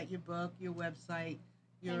share about your book, your website,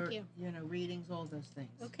 your Thank you. Readings, all those things.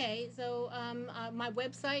 Okay, so my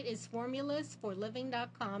website is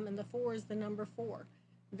formulasforliving.com, and the 4 is the number 4.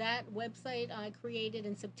 That website I created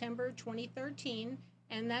in September 2013,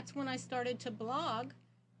 and that's when I started to blog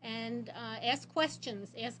and ask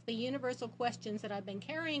questions, ask the universal questions that I've been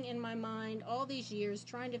carrying in my mind all these years,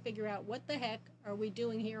 trying to figure out what the heck are we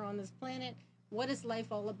doing here on this planet? What is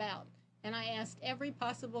life all about? And I asked every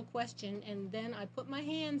possible question, and then I put my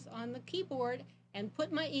hands on the keyboard and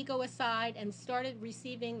put my ego aside and started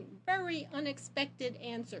receiving very unexpected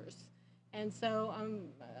answers. And so I'm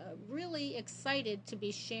really excited to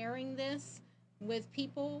be sharing this with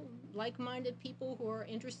people, like-minded people who are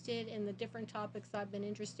interested in the different topics I've been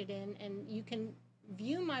interested in. And you can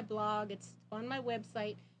view my blog, it's on my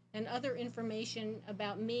website, and other information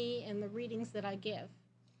about me and the readings that I give.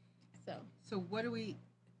 So what do we,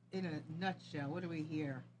 in a nutshell, what do we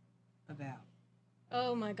hear about?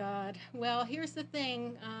 Oh my God. Well, here's the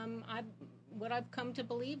thing. What I've come to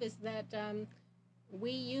believe is that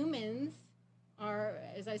we humans are,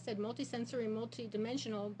 as I said, multisensory,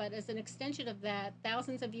 multidimensional, but as an extension of that,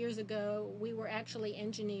 thousands of years ago, we were actually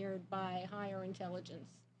engineered by higher intelligence.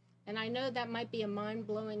 And I know that might be a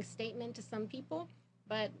mind-blowing statement to some people,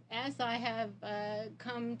 but as I have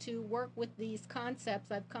come to work with these concepts,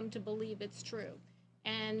 I've come to believe it's true.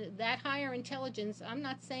 And that higher intelligence, I'm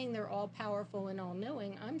not saying they're all powerful and all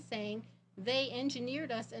knowing. I'm saying they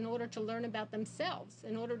engineered us in order to learn about themselves,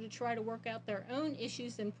 in order to try to work out their own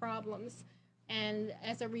issues and problems. And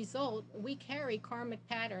as a result, we carry karmic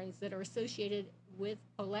patterns that are associated with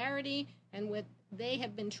polarity and with they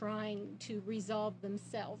have been trying to resolve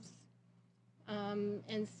themselves.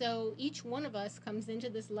 And so each one of us comes into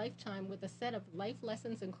this lifetime with a set of life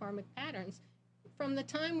lessons and karmic patterns. From the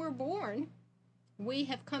time we're born, we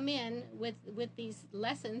have come in with these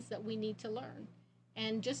lessons that we need to learn.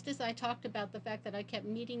 And just as I talked about the fact that I kept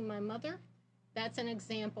meeting my mother, that's an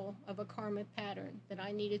example of a karmic pattern that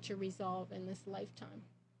I needed to resolve in this lifetime.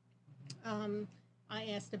 I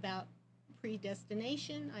asked about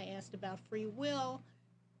predestination. I asked about free will.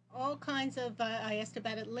 All kinds of, I asked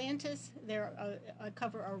about Atlantis. I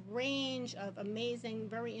cover a range of amazing,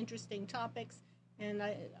 very interesting topics. And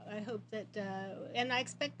I hope that, and I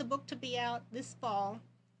expect the book to be out this fall.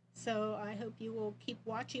 So I hope you will keep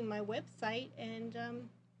watching my website and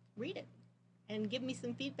read it and give me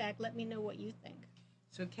some feedback. Let me know what you think.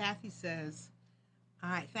 So Kathy says,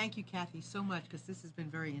 thank you, Kathy, so much, because this has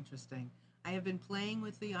been very interesting. I have been playing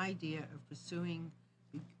with the idea of pursuing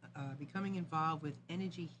becoming involved with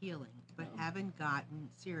energy healing, but haven't gotten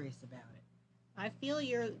serious about it. I feel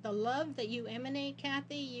the love that you emanate,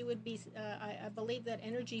 Kathy. You would be. I believe that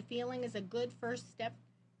energy feeling is a good first step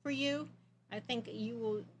for you. I think you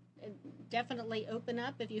will definitely open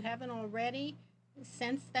up if you haven't already.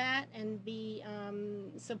 Sense that and be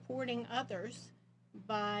supporting others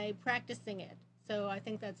by practicing it. So I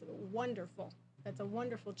think that's wonderful. That's a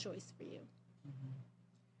wonderful choice for you.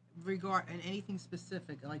 And anything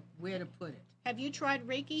specific, like where to put it. Have you tried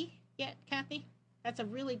Reiki yet, Kathy? That's a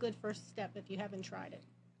really good first step if you haven't tried it.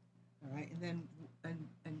 All right, and then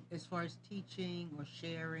and as far as teaching or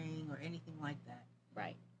sharing or anything like that.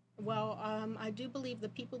 Right. Well, I do believe the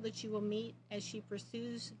people that you will meet as she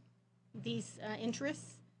pursues these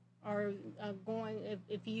interests are going.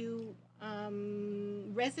 If you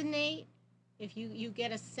resonate, if you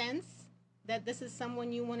get a sense that this is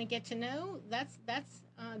someone you want to get to know, that's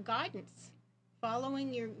guidance.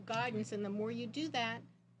 Following your guidance, and the more you do that,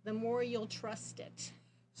 the more you'll trust it.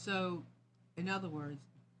 So, in other words,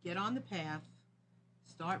 get on the path,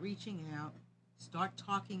 start reaching out, start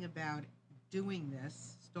talking about doing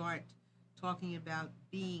this, start talking about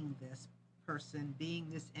being this person, being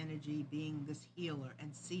this energy, being this healer,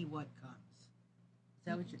 and see what comes. Is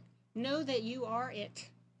that what you? Know that you are it.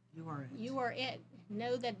 You are it. You are it.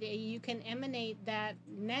 Know that you can emanate that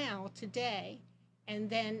now, today, and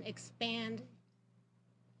then expand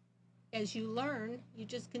as you learn. You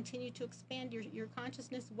just continue to expand your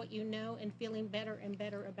consciousness, what you know, and feeling better and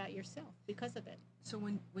better about yourself because of it. So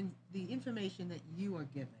when the information that you are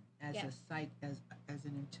given as Yes. a psych, as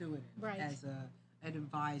an intuitive, Right. as an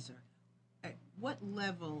advisor, at what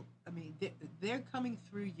level? I mean, they're coming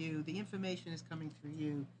through you. The information is coming through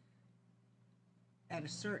you at a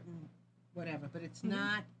certain whatever, but it's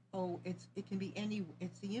not. Oh, it can be any.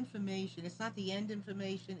 It's the information. It's not the end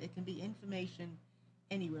information. It can be information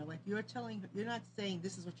anywhere. Like you're not saying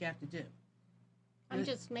this is what you have to do. I'm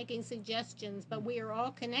just making suggestions, but we are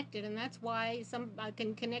all connected, and that's why I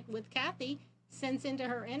can connect with Kathy, sense into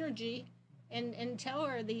her energy, and tell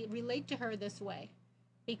her, relate to her this way,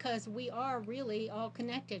 because we are really all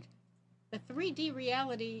connected. The 3D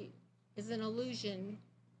reality is an illusion,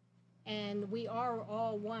 and we are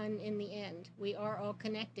all one in the end. We are all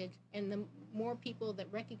connected, and the more people that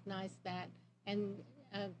recognize that and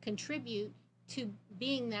contribute to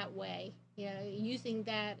being that way, using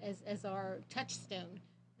that as our touchstone,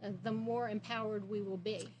 the more empowered we will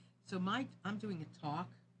be. So I'm doing a talk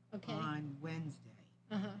on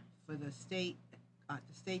Wednesday for the state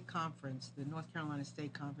conference, the North Carolina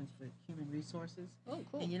State Conference for Human Resources. Oh,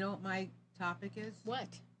 cool. And you know what my topic is? What?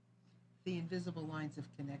 The invisible lines of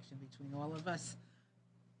connection between all of us.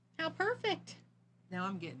 How perfect. Now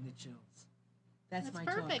I'm getting the chills. That's my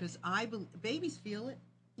perfect. talk, because babies feel it.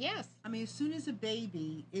 Yes. I mean, as soon as a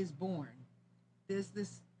baby is born, there's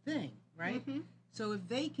this thing, right? Mm-hmm. So if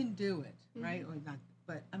they can do it, right, or not,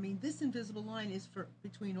 but I mean, this invisible line is for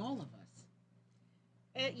between all of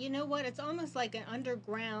us. You know what? It's almost like an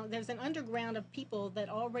underground. There's an underground of people that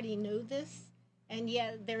already know this, and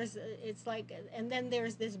yet it's like, and then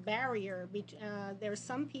there's this barrier. There's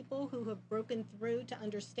some people who have broken through to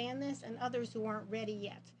understand this, and others who aren't ready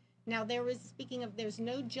yet. Now, there's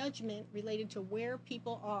no judgment related to where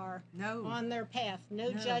people are on their path.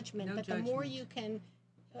 No judgment. No but judgment. The more you can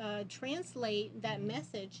translate that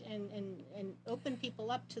message and open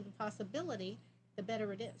people up to the possibility, the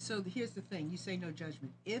better it is. So here's the thing. You say no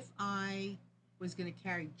judgment. If I was going to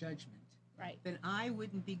carry judgment, right, then I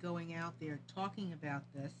wouldn't be going out there talking about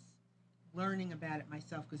this, learning about it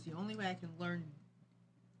myself, because the only way I can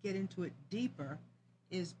get into it deeper,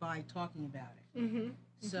 is by talking about it. Mm-hmm.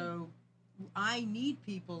 So I need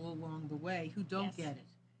people along the way who don't get it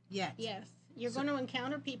yet. Yes. You're going to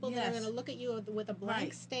encounter people that are going to look at you with a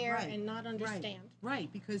blank stare and not understand.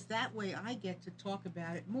 Right, because that way I get to talk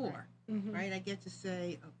about it more, right? I get to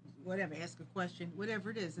say, whatever, ask a question,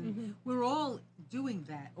 whatever it is. And we're all doing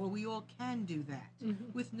that, or we all can do that,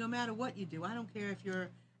 with no matter what you do. I don't care if you're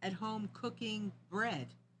at home cooking bread.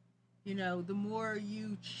 You know, the more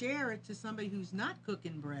you share it to somebody who's not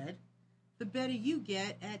cooking bread, the better you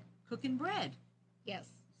get at cooking bread. Yes.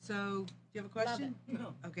 So, do you have a question?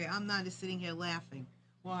 No. Okay, I'm not just sitting here laughing.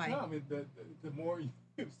 Why? No, I mean, the more you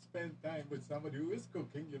spend time with somebody who is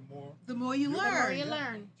cooking, the more you learn. The more you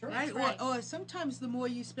learn. Sure. That's Right? right. Or sometimes the more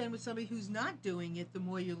you spend with somebody who's not doing it, the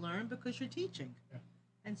more you learn, because you're teaching. Yeah.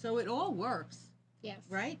 And so it all works, Yes.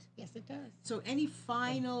 right? Yes, it does. So any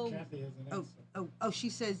final... Kathy has an answer. Oh, she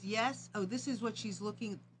says yes? Oh, this is what she's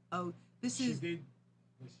looking... Oh, this She is... did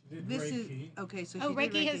This Reiki. is... Okay, so Oh, she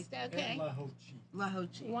did Reiki Reiki. has... Okay. And Lahochi.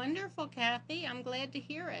 Lahochi. Wonderful, Kathy. I'm glad to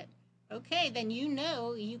hear it. Okay, then you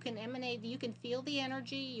know you can emanate, you can feel the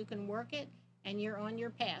energy, you can work it, and you're on your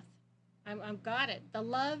path. I've got it. The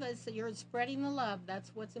love is, you're spreading the love.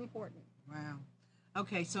 That's what's important. Wow.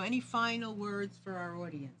 Okay, so any final words for our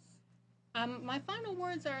audience? My final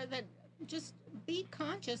words are that just be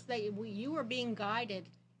conscious that you are being guided,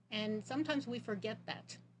 and sometimes we forget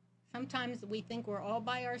that. Sometimes we think we're all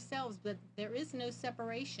by ourselves, but there is no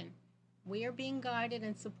separation. We are being guided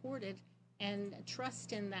and supported, and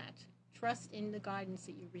trust in that. Trust in the guidance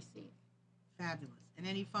that you receive. Fabulous. And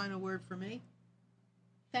any final word for me?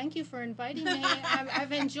 Thank you for inviting me.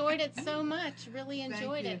 I've enjoyed it so much. Really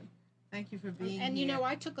enjoyed it. Thank you for being here. And you know,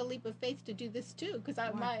 I took a leap of faith to do this too, because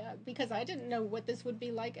I didn't know what this would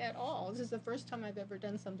be like at all. This is the first time I've ever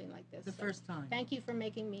done something like this. The first time. Thank you for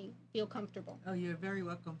making me feel comfortable. Oh, you're very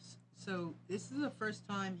welcome. So this is the first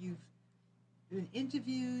time you've been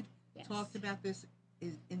interviewed Yes. talked about this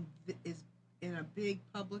is in a big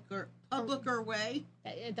publicer way.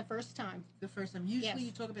 The first time. The first time. Usually Yes.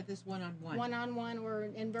 you talk about this one-on-one. One-on-one or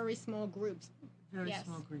in very small groups. Very Yes.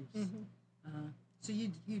 small groups. Mm-hmm. So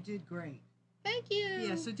you did great. Thank you.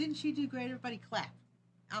 Yeah, so didn't she do great? Everybody clap.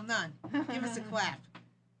 I'm none. Give us a clap.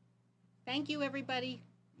 Thank you, everybody.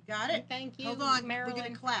 You got it? Thank you, Hold on. Marilyn. We're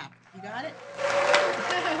going to clap. You got it?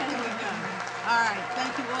 There we go. All right.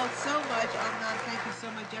 Thank you all so much. Amnon, thank you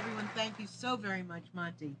so much. Everyone, thank you so very much,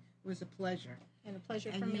 Monty. It was a pleasure. And a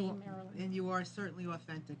pleasure for And me, you, Marilyn. and you are certainly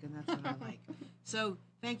authentic, and that's what I like. So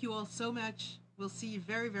thank you all so much. We'll see you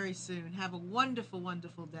very, very soon. Have a wonderful,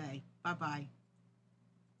 wonderful day. Bye-bye.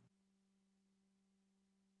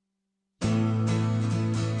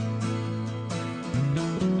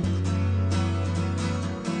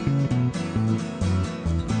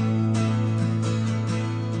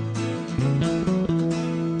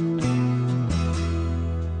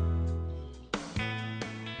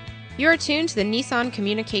 You're tuned to the Nissan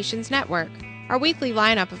Communications Network. Our weekly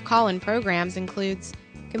lineup of call-in programs includes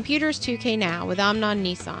Computers 2K Now with Amnon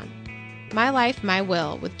Nissan, My Life, My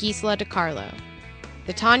Will with Gisela DiCarlo,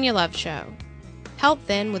 The Tanya Love Show, Health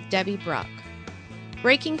In with Debbie Bruck,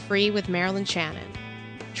 Breaking Free with Marilyn Shannon,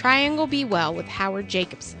 Triangle Be Well with Howard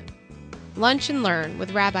Jacobson, Lunch and Learn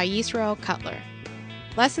with Rabbi Yisrael Cutler,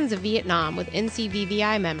 Lessons of Vietnam with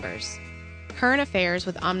NCVVI members, Current Affairs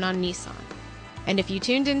with Amnon Nissan. And if you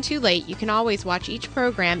tuned in too late, you can always watch each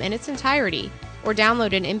program in its entirety or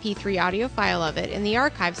download an MP3 audio file of it in the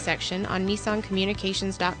archives section on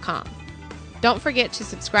nissancommunications.com. Don't forget to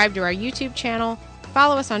subscribe to our YouTube channel,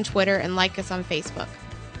 follow us on Twitter, and like us on Facebook.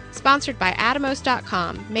 Sponsored by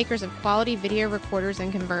Atomos.com, makers of quality video recorders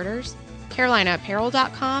and converters,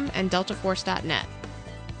 CarolinaApparel.com, and DeltaForce.net.